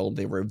very drilled.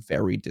 They were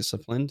very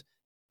disciplined.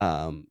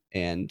 And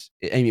I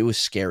mean, it was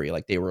scary.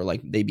 Like,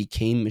 they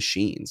became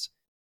machines.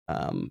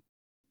 Right.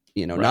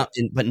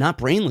 but not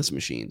brainless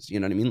machines. You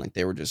know what I mean? Like,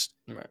 they were just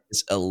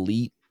this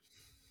elite,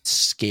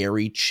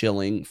 scary,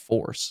 chilling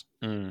force.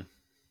 Yeah.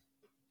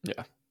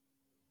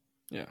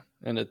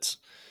 And it's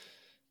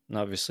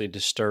obviously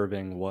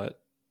disturbing what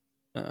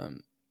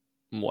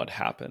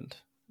happened.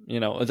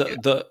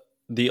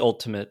 The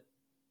ultimate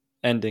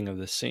ending of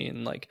the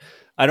scene. Like,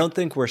 I don't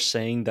think we're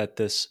saying that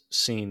this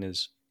scene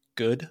is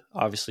good.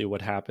 Obviously,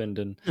 what happened,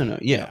 and No,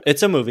 yeah,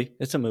 it's a movie.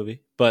 It's a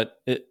movie, but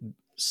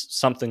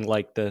something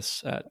like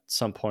this at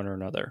some point or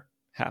another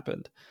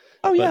happened.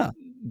 Oh, but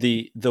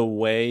yeah. The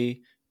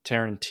way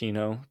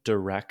Tarantino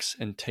directs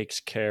and takes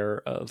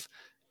care of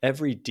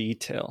every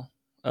detail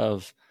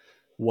of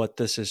what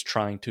this is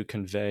trying to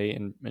convey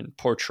and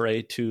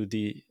portray to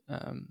the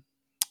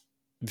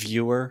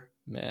viewer,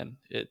 man,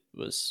 it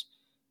was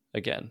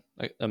again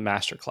a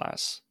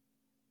masterclass.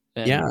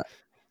 And Yeah.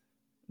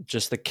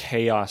 just the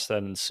chaos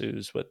that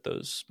ensues with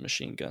those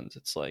machine guns.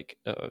 It's like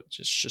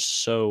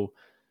just so.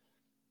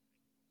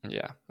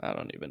 Yeah, I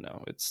don't even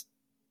know.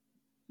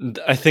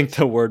 I think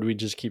the word we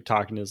just keep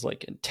talking is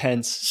like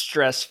intense,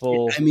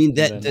 stressful. I mean, and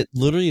then, that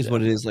literally is yeah.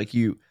 what it is. Like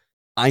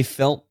I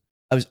felt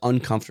I was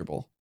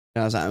uncomfortable.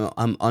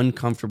 I'm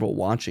uncomfortable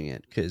watching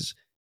it because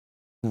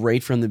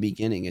right from the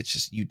beginning, it's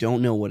just you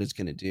don't know what it's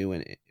going to do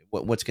and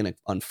what's going to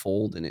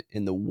unfold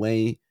in the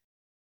way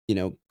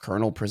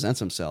Colonel presents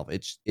himself.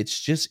 It's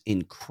just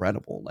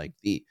incredible. Like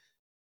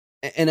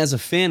and as a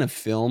fan of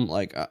film,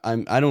 like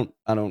I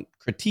don't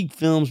critique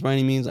films by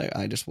any means.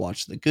 I just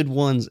watch the good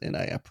ones and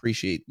I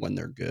appreciate when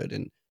they're good.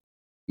 And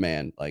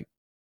man, like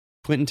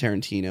Quentin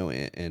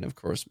Tarantino and of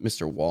course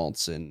Mr.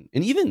 Waltz and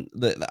even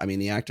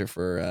the actor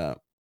for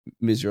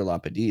Monsieur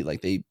Lapidie,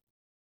 like they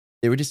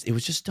were just, it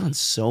was just done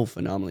so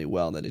phenomenally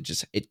well that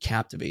it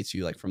captivates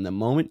you. Like from the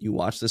moment you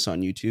watch this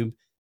on YouTube,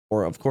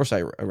 or of course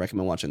I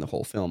recommend watching the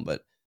whole film,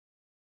 but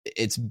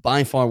it's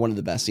by far one of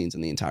the best scenes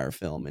in the entire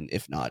film, and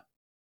if not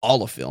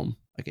all of film.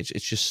 Like it's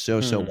just so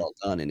well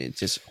done, and it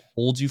just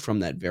holds you from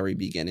that very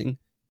beginning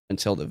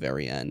until the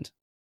very end.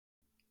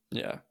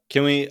 Yeah.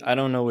 Can we? I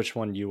don't know which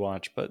one you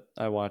watched, but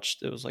I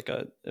watched. It was a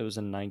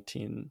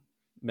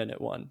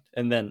 19-minute one,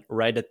 and then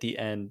right at the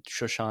end,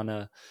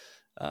 Shoshana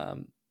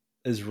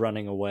is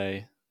running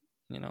away.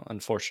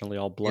 Unfortunately,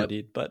 all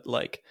bloodied, Yep. but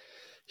like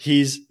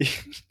she's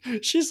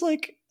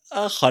like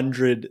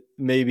 100,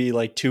 maybe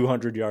like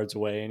 200 yards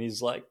away, and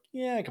he's like,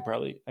 "Yeah, I could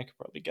probably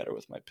get her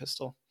with my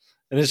pistol."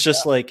 And it's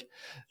just like,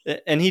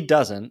 and he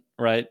doesn't,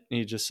 right?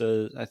 He just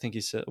says, I think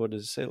he said, what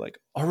does he say? Like,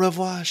 au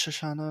revoir,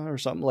 Shoshana, or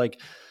something like,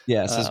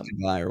 Yeah, it says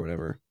goodbye or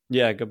whatever.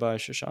 yeah, goodbye,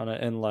 Shoshana.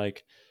 And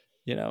like,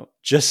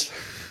 just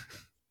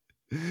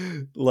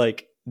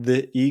like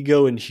the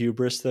ego and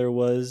hubris there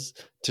was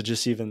to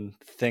just even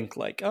think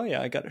like, oh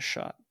yeah, I got a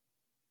shot.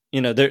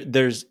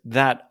 There's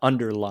that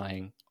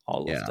underlying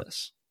all of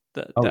this,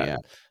 that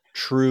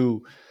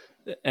true.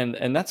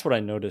 And that's what I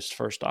noticed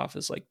first off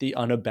is like the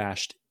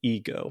unabashed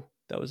ego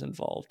that was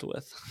involved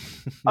with.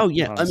 Oh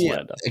yeah, I Hans mean,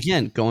 Landa.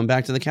 again, going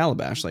back to the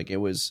calabash, like it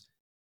was,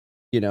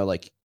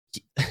 like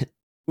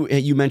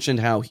you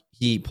mentioned how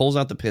he pulls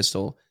out the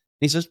pistol. And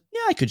he says,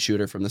 "Yeah, I could shoot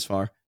her from this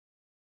far."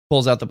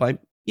 Pulls out the pipe.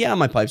 Yeah,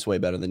 my pipe's way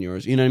better than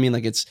yours. You know what I mean?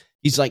 Like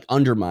he's like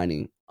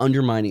undermining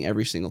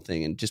every single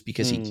thing, and just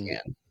because he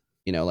can,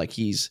 like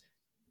he's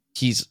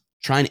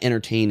trying to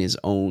entertain his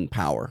own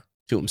power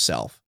to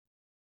himself.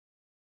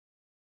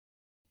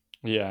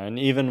 Yeah, and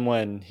even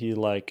when he's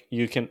like,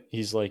 you can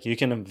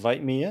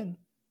invite me in,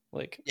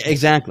 like Yeah,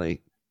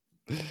 exactly.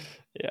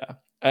 yeah,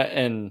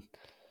 and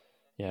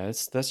yeah,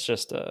 that's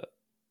just a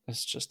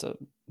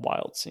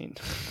wild scene.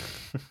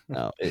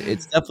 No,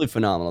 it's definitely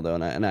phenomenal though,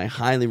 and I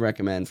highly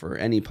recommend for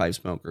any pipe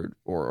smoker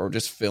or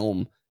just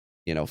film,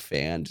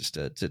 fan just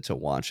to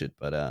watch it.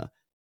 But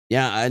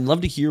yeah, I'd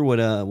love to hear what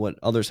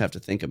others have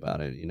to think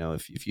about it.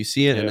 If you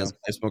see it, and as a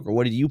pipe smoker,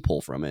 what did you pull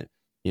from it?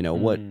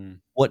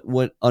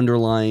 What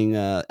underlying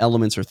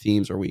elements or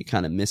themes are we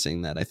kind of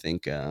missing that I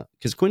think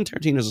because Quentin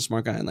Tarantino is a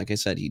smart guy, and like I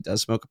said, he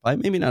does smoke a pipe,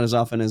 maybe not as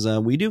often as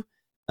we do,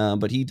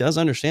 but he does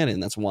understand it,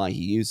 and that's why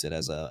he used it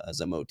as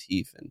a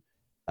motif. And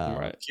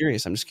I'm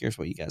just curious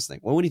what you guys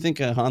think. What do you think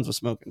Hans was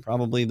smoking?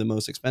 Probably the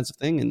most expensive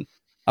thing, and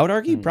I would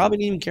argue he probably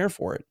didn't even care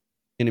for it.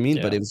 You know what I mean?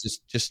 Yeah. But it was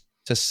just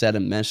to set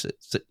a message,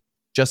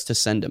 just to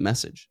send a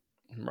message.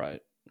 Right.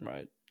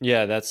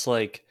 Yeah, that's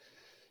like,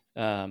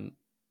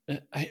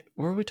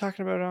 were we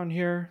talking about on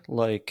here?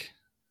 Like,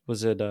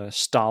 was it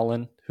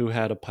Stalin who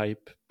had a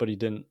pipe, but he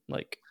didn't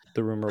like?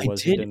 The rumor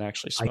was he didn't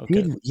actually smoke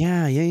it.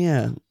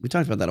 Yeah. We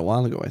talked about that a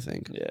while ago, I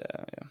think.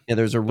 Yeah.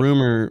 There's a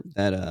rumor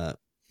that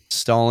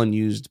Stalin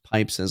used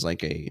pipes as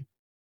like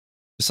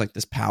just like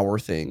this power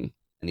thing,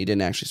 and he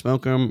didn't actually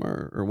smoke them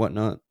or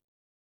whatnot.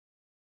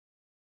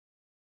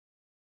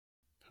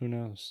 Who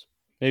knows?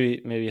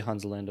 Maybe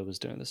Hans Landa was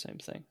doing the same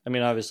thing. I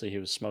mean, obviously he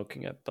was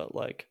smoking it, but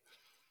like,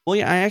 well,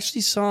 yeah, I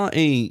actually saw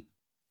I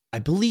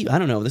believe, I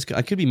don't know,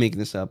 I could be making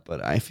this up,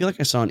 but I feel like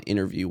I saw an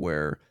interview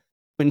where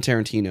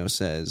Quentin Tarantino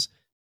says,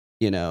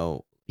 he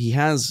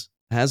has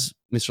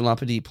Mr.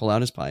 Lapidie pull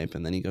out his pipe,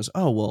 and then he goes,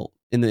 "Oh, well,"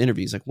 in the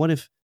interview, he's like, what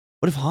if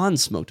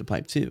Hans smoked a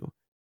pipe too?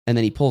 And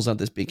then he pulls out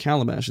this big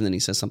calabash, and then he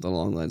says something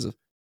along the lines of,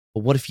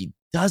 "Well, what if he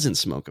doesn't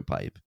smoke a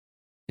pipe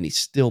and he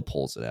still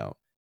pulls it out?"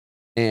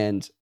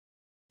 And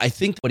I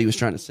think what he was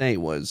trying to say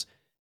was,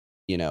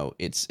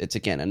 it's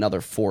again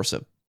another force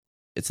of,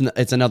 it's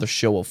another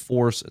show of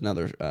force,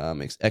 another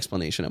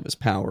explanation of his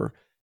power.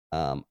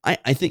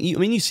 I think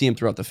you see him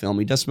throughout the film.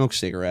 He does smoke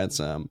cigarettes.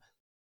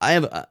 I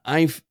have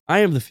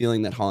the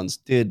feeling that Hans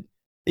did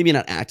maybe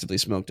not actively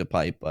smoked a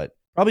pipe, but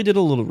probably did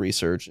a little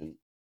research and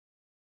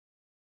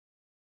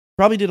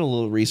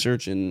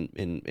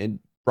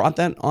brought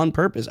that on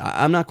purpose.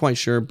 I'm not quite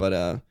sure,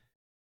 but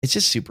it's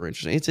just super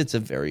interesting. It's a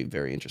very,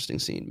 very interesting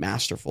scene.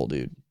 Masterful,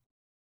 dude.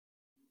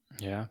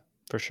 Yeah,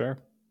 for sure.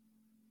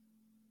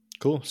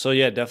 Cool. So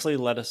yeah, definitely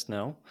let us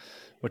know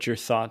what your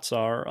thoughts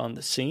are on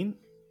the scene.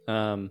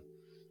 I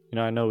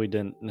know we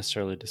didn't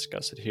necessarily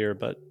discuss it here,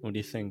 but what do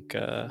you think?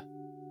 What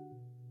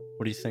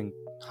do you think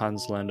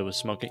Hans Landa was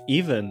smoking?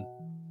 Even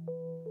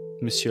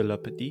Monsieur Le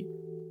Petit,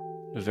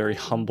 a very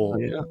humble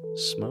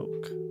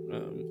smoke.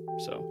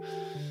 So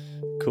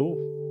cool.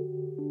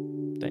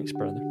 Thanks,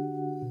 brother.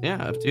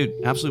 Yeah, dude,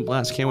 absolute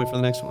blast. Can't wait for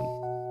the next one.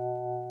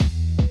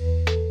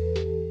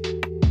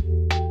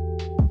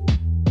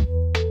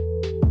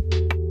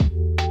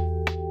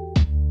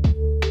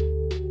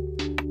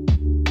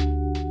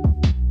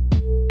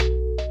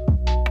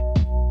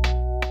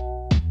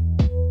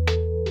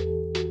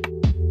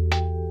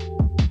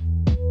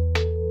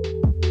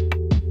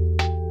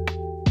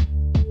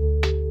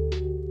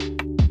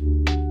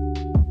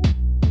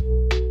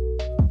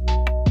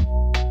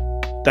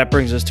 That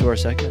brings us to our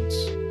segments.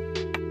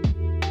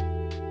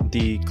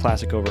 The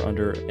classic over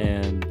under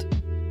and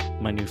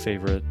my new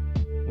favorite,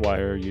 why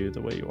are you the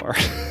way you are?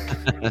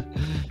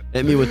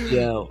 Hit me with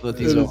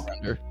these over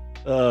under.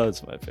 Oh,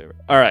 it's my favorite.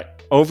 All right,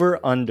 over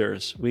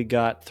unders. We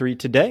got 3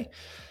 today.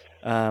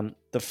 The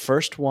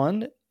first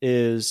one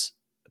is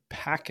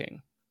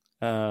packing,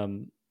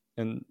 and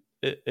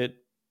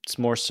it's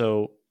more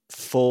so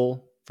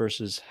full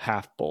versus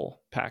half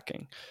bowl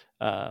packing.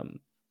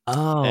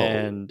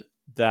 And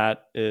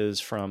that is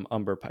from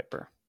Umber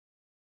Piper.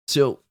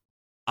 So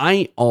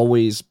I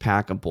always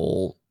pack a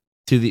bowl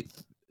to the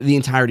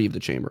entirety of the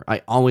chamber.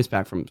 I always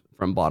pack from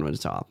bottom to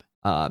top,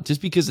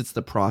 just because it's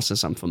the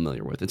process I'm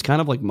familiar with. It's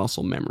kind of like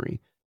muscle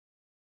memory.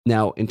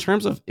 Now, in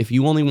terms of if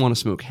you only want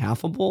to smoke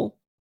half a bowl,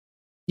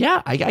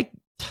 yeah, I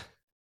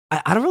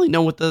don't really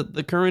know what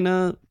the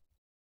current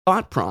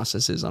thought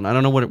process is on. I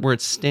don't know where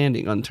it's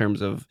standing on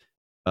terms of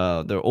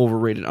the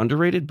overrated,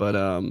 underrated,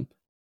 but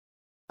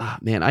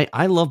man,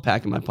 I love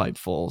packing my pipe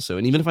full. So,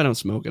 and even if I don't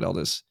smoke it,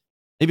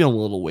 maybe I'm a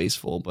little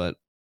wasteful, but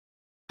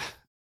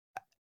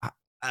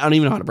I don't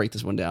even know how to break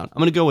this one down. I'm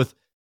going to go with,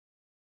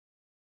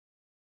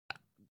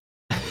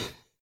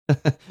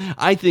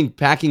 I think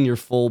packing your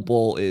full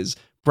bowl is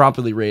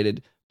properly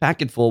rated.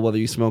 Pack it full, whether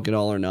you smoke it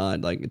all or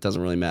not. Like, it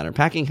doesn't really matter.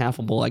 Packing half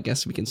a bowl, I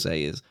guess we can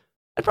say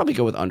I'd probably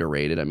go with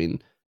underrated. I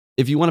mean,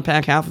 if you want to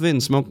pack half of it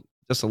and smoke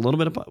just a little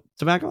bit of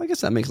tobacco, I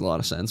guess that makes a lot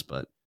of sense,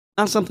 but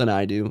not something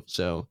I do.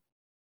 So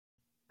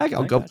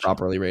I'll go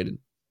properly rated.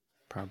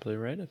 Properly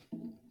rated.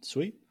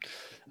 Sweet.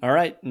 All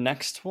right.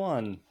 Next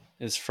one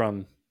is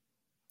from,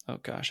 oh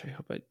gosh, I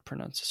hope I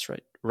pronounce this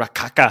right.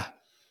 Rakaka.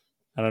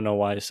 I don't know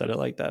why I said it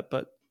like that,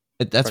 but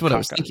that's Rakaka. What I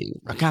was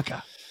thinking.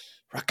 Rakaka.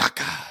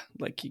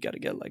 Like, you got to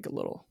get like a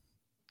little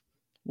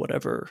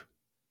whatever.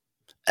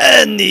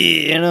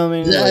 Andy, you know what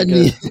I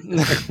mean?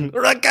 Like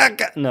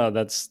Rakaka. No,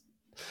 that's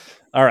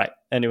all right.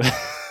 Anyway,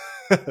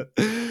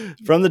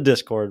 from the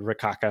Discord,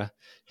 Rakaka,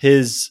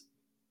 his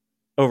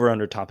over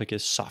under topic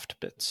is soft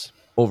bits.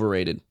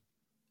 Overrated.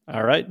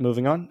 All right,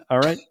 moving on. All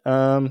right.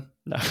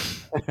 No.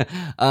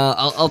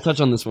 I'll touch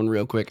on this one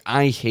real quick.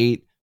 I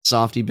hate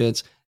Softy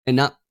Bits, and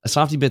not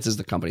Softy Bits is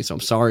the company, so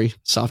I'm sorry,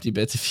 Softy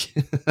Bits.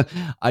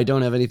 If I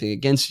don't have anything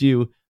against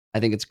you, I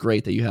think it's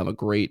great that you have a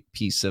great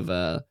piece of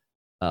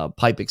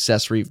pipe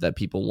accessory that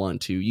people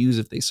want to use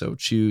if they so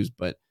choose.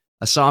 But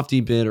a Softy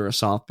Bit or a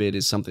soft bit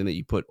is something that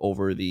you put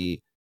over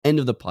the end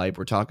of the pipe.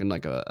 We're talking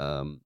like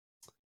a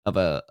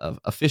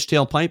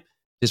fishtail pipe,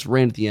 just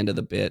ran at the end of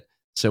the bit.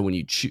 So when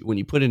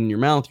you put it in your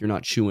mouth, you're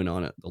not chewing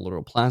on it, the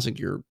little plastic.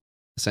 You're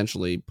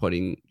essentially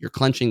you're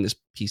clenching this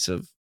piece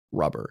of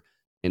rubber,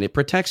 and it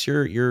protects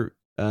your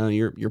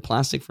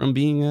plastic from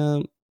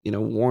being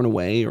worn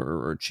away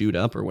or chewed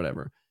up or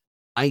whatever.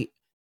 I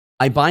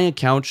buy a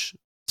couch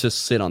to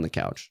sit on the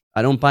couch.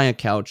 I don't buy a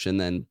couch and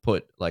then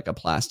put like a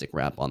plastic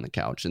wrap on the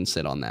couch and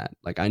sit on that.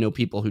 Like, I know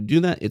people who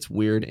do that. It's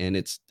weird and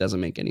it doesn't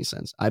make any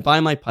sense. I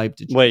buy my pipe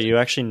to wait. You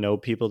actually know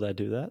people that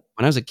do that?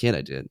 When I was a kid,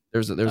 I did.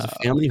 There's a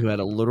family who had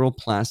a literal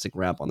plastic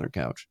wrap on their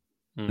couch.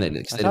 I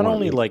thought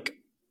only like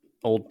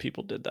old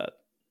people did that.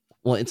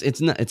 Well, it's a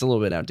little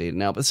bit outdated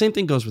now, but the same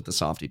thing goes with the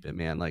Softy Bit,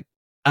 man. Like,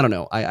 I don't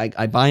know.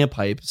 I buy a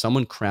pipe.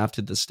 Someone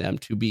crafted the stem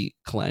to be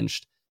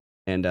clenched,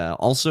 and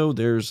also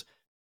there's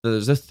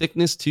a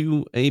thickness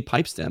to a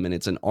pipe stem, and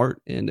it's an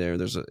art in there.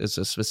 It's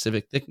a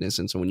specific thickness,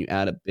 and so when you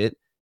add a bit,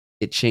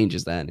 it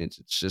changes that. And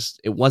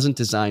it wasn't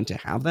designed to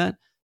have that.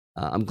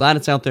 I'm glad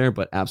it's out there,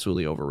 but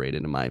absolutely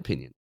overrated in my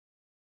opinion.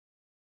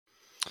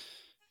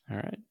 All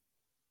right,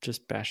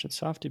 just bashing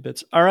Softy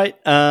Bits. All right,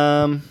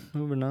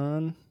 moving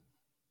on.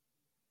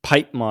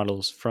 Pipe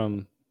models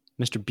from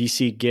Mr.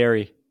 BC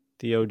Gary,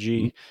 the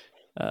OG.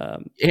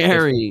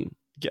 Gary,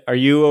 are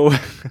you?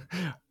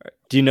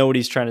 Do you know what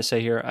he's trying to say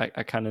here?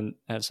 I kind of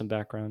have some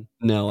background.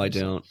 No, I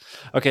don't.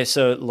 Okay,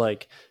 so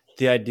like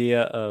the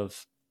idea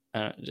of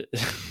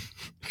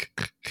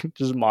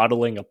just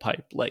modeling a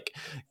pipe, like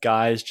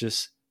guys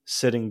just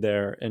sitting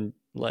there and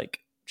like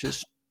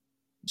just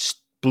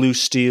blue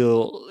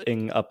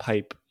steeling a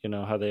pipe. You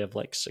know how they have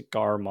like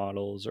cigar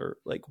models or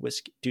like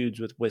whiskey dudes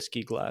with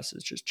whiskey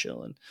glasses just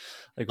chilling.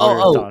 Like, what are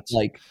your thoughts?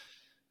 Like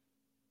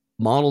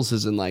models,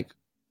 as in like,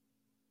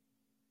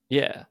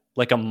 yeah,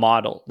 like a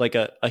model, like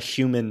a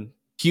human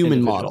human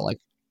individual. model. Like,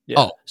 Yeah.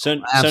 oh,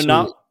 So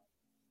absolutely.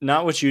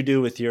 not what you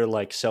do with your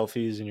like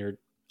selfies and your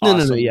No,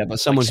 awesome yeah, but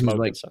someone like who's smoke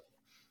like, and stuff.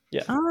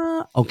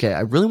 Yeah. okay,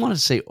 I really want to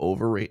say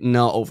overrated.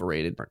 No,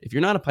 overrated. If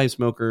you're not a pipe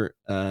smoker,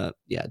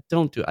 yeah,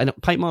 don't do it. I know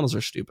pipe models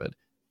are stupid.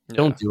 Yeah.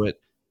 Don't do it.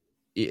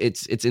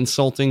 It's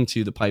insulting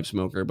to the pipe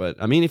smoker.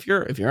 But I mean, if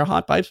you're a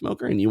hot pipe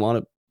smoker and you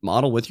want to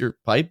model with your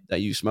pipe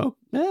that you smoke,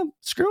 yeah,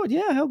 screw it.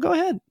 Yeah, hell, go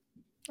ahead.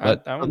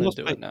 But I for the want to most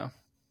do part, it now.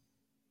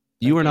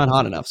 you are Okay. not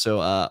hot enough. So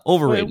Wait,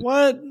 overrated.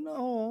 what?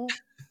 No.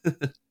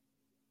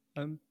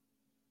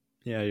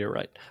 Yeah, you're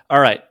right. All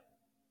right.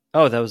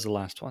 Oh, that was the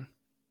last one.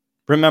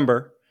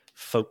 Remember,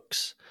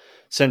 folks,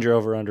 send your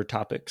over under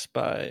topics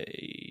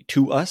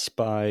to us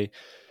by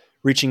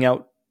reaching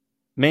out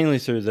mainly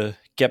through the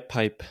Get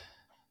Pipe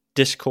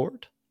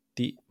Discord.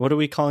 The what are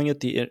we calling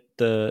it?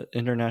 The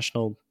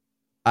international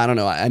I don't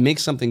know. I make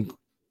something up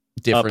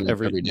different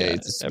every day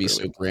just to be every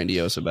so week.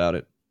 grandiose about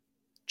it.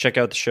 Check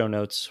out the show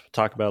notes. We'll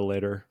talk about it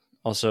later.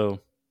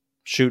 Also,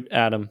 shoot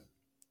Adam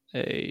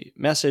a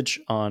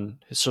message on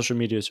his social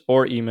medias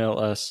or email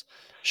us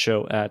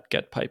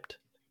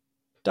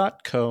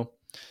show@getpiped.co.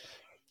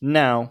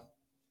 Now,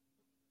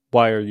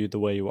 why are you the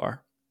way you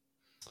are?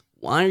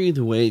 Why are you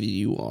the way that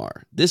you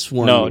are? This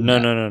one. No.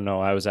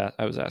 I was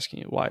asking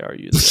you, why are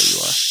you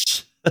the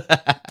way you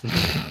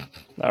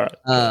are? All right.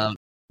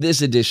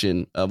 This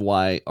edition of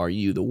Why Are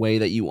You the Way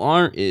That You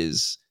Are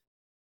is,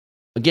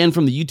 again,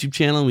 from the YouTube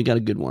channel, and we got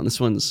a good one. This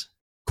one's,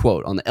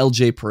 quote, on the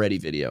LJ Peretti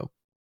video.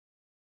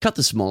 Cut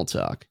the small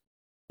talk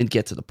and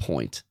get to the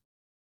point.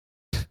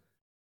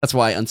 That's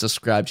why I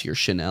unsubscribed to your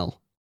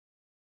Chanel.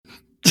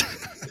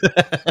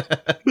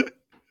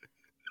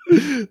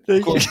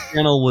 Of course,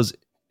 channel was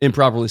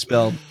improperly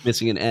spelled,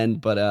 missing an N,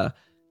 but yeah,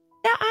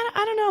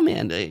 I don't know,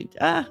 man.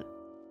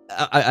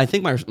 I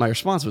think my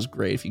response was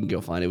great. If you can go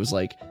find it, it was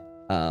like,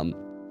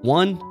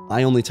 one,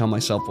 I only tell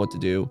myself what to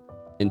do,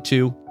 and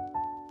two,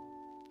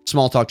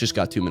 small talk just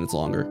got 2 minutes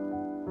longer.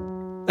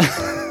 That's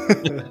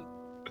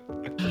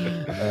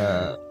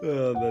yeah,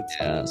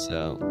 good.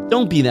 so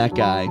don't be that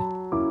guy.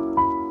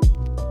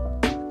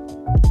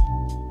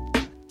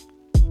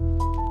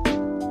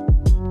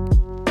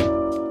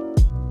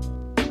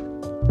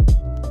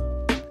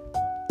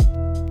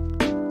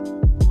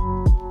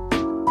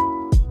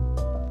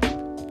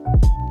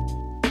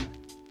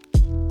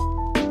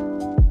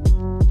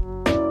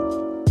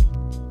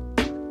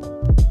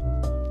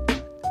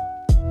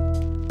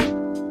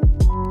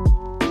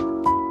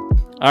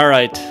 All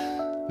right,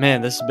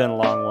 man, this has been a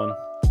long one.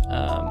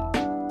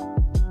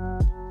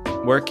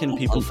 Where can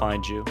people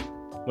find you?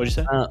 What'd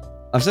you say?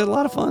 I've said a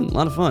lot of fun.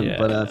 Yeah,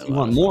 but if you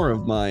want more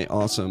of my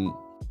awesome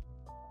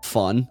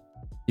fun,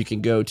 you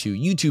can go to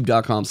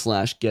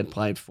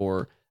youtube.com/getpiped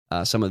for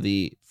some of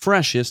the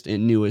freshest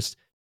and newest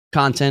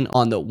content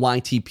on the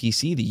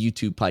YTPC, the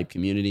YouTube pipe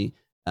community.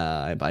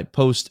 I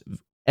post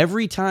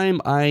every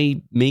time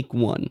I make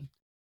one.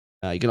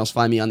 You can also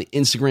find me on the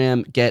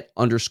Instagram,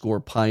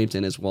 get_piped,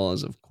 and as well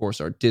as, of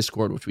course, our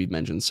Discord, which we've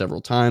mentioned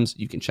several times.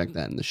 You can check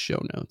that in the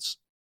show notes.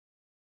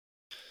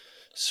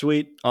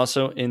 Sweet.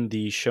 Also in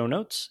the show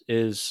notes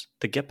is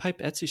the Get Pipe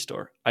Etsy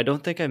store. I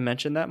don't think I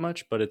mentioned that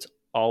much, but it's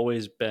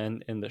always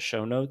been in the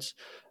show notes.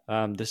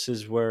 This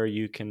is where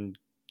you can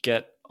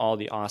get all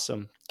the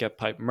awesome Get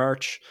Pipe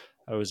merch.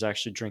 I was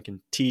actually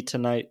drinking tea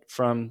tonight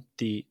from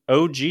the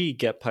OG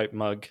Get Pipe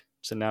mug.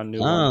 It's a now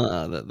new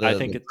one. I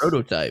think it's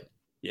prototype.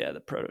 Yeah,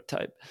 the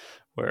prototype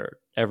where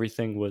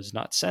everything was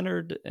not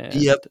centered. And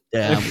Yep.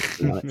 Yeah.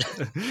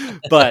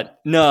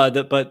 but no,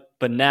 but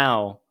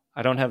now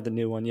I don't have the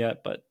new one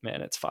yet, but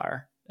man, it's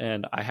fire.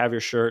 And I have your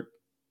shirt.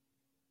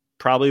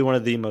 Probably one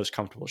of the most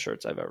comfortable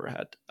shirts I've ever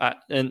had.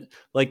 And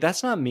like,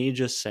 that's not me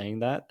just saying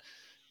that.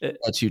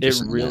 That's you just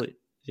saying really, that.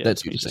 yeah,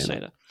 that's you just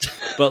saying that.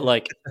 But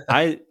like,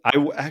 I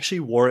actually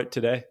wore it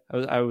today.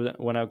 I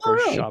went out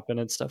grocery shopping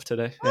and stuff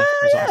today. Yeah, it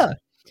was awesome.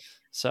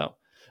 So,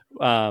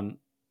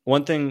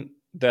 one thing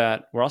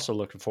that we're also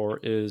looking for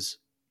is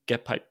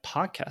Get Pipe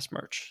podcast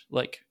merch.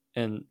 Like,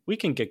 and we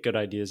can get good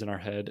ideas in our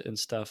head and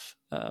stuff,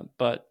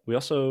 but we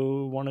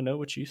also want to know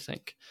what you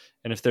think.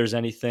 And if there's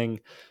anything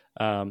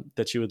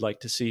that you would like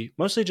to see,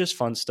 mostly just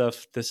fun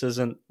stuff. This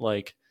isn't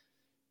like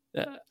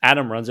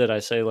Adam runs it. I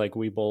say like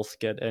we both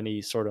get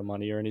any sort of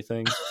money or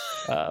anything.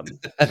 I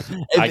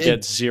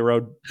get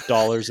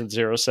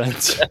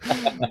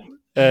 $0.00,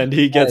 and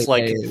he gets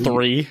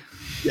 $3.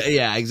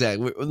 Yeah,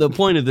 exactly. The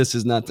point of this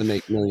is not to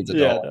make millions of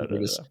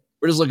dollars.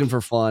 We're just looking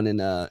for fun,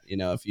 and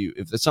if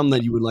it's something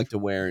that you would like to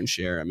wear and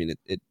share, I mean,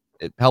 it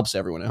helps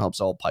everyone. It helps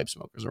all pipe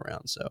smokers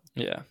around. So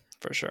yeah,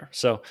 for sure.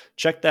 So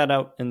check that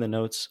out in the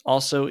notes.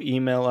 Also,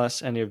 email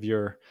us any of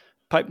your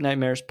pipe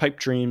nightmares, pipe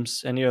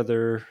dreams, any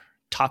other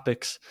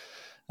topics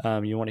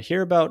you want to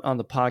hear about on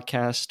the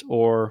podcast,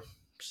 or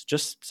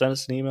just send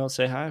us an email,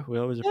 say hi. We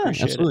always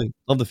appreciate it.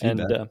 Love the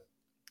feedback.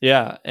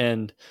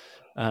 And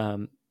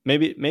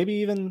maybe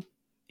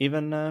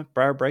even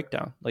Briar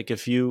breakdown. Like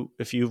if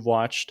you've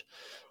watched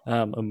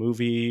a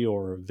movie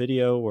or a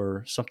video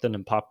or something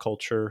in pop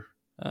culture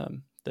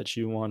that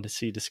you want to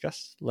see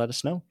discussed, let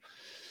us know.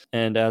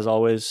 And as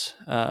always,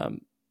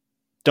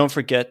 Don't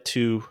forget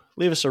to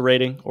leave us a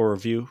rating or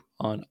review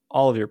on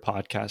all of your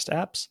podcast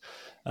apps.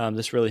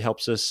 This really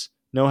helps us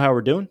know how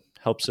we're doing,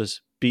 helps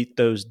us beat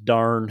those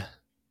darn,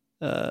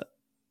 what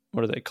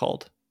are they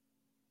called?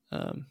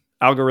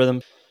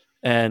 Algorithm.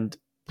 And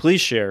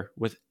please share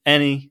with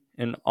any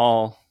and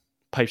all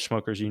pipe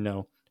smokers you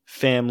know,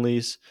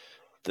 families,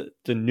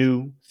 the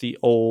new, the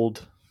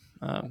old,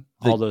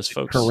 all those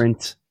folks.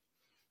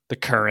 The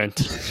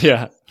current.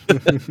 Yeah.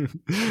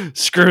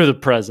 Screw the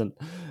present.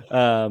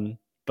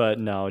 But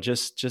no,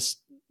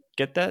 just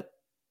get that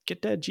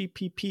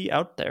GPP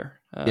out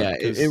there. Yeah,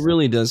 it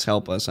really does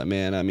help us,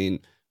 man. I mean,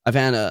 I've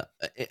had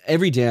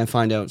every day I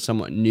find out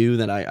someone new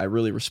that I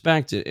really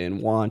respect it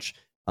and watch,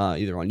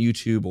 either on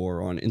YouTube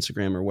or on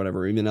Instagram or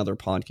whatever, even other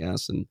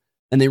podcasts, and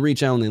they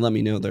reach out and they let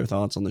me know their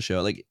thoughts on the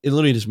show. Like, it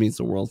literally just means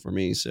the world for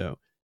me. So,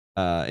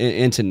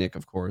 and to Nick,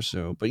 of course.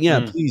 So, but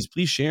yeah,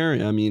 please share.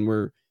 I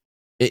mean,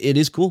 it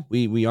is cool.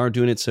 We are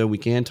doing it so we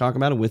can talk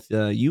about it with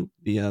you,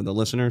 the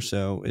listener.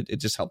 So it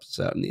just helps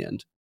us out in the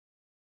end.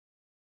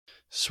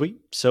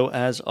 Sweet. So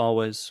as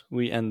always,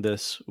 we end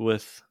this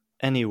with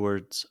any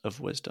words of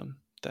wisdom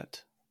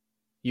that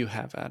you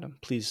have, Adam.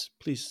 Please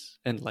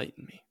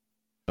enlighten me.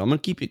 I'm gonna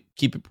keep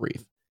it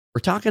brief. We're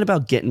talking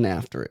about getting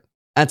after it.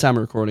 At time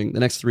of recording, the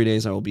next 3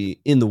 days I will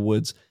be in the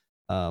woods,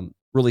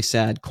 really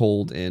sad,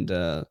 cold,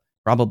 and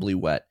probably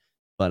wet.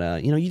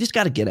 But you just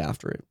got to get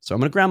after it. So I'm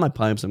gonna grab my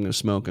pipes, I'm gonna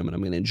smoke them, and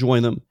I'm gonna enjoy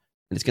them,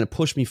 and it's gonna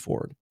push me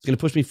forward. It's gonna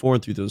push me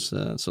forward through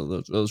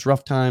those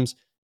rough times.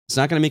 It's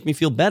not gonna make me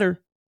feel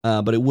better,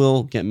 but it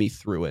will get me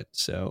through it.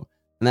 So,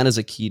 and that is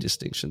a key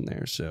distinction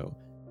there. So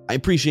I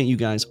appreciate you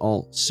guys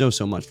all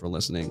so much for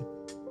listening.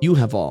 You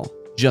have all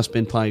just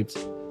been piped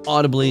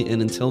audibly,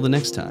 and until the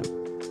next time,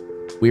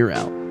 we're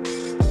out.